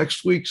show on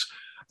next week's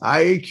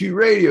IAQ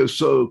Radio.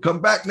 So come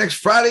back next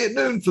Friday at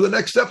noon for the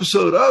next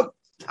episode of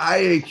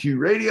IAQ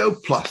Radio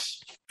Plus.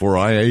 For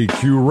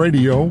IAQ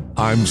Radio,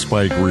 I'm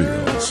Spike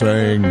Reel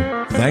saying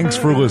thanks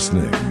for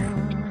listening.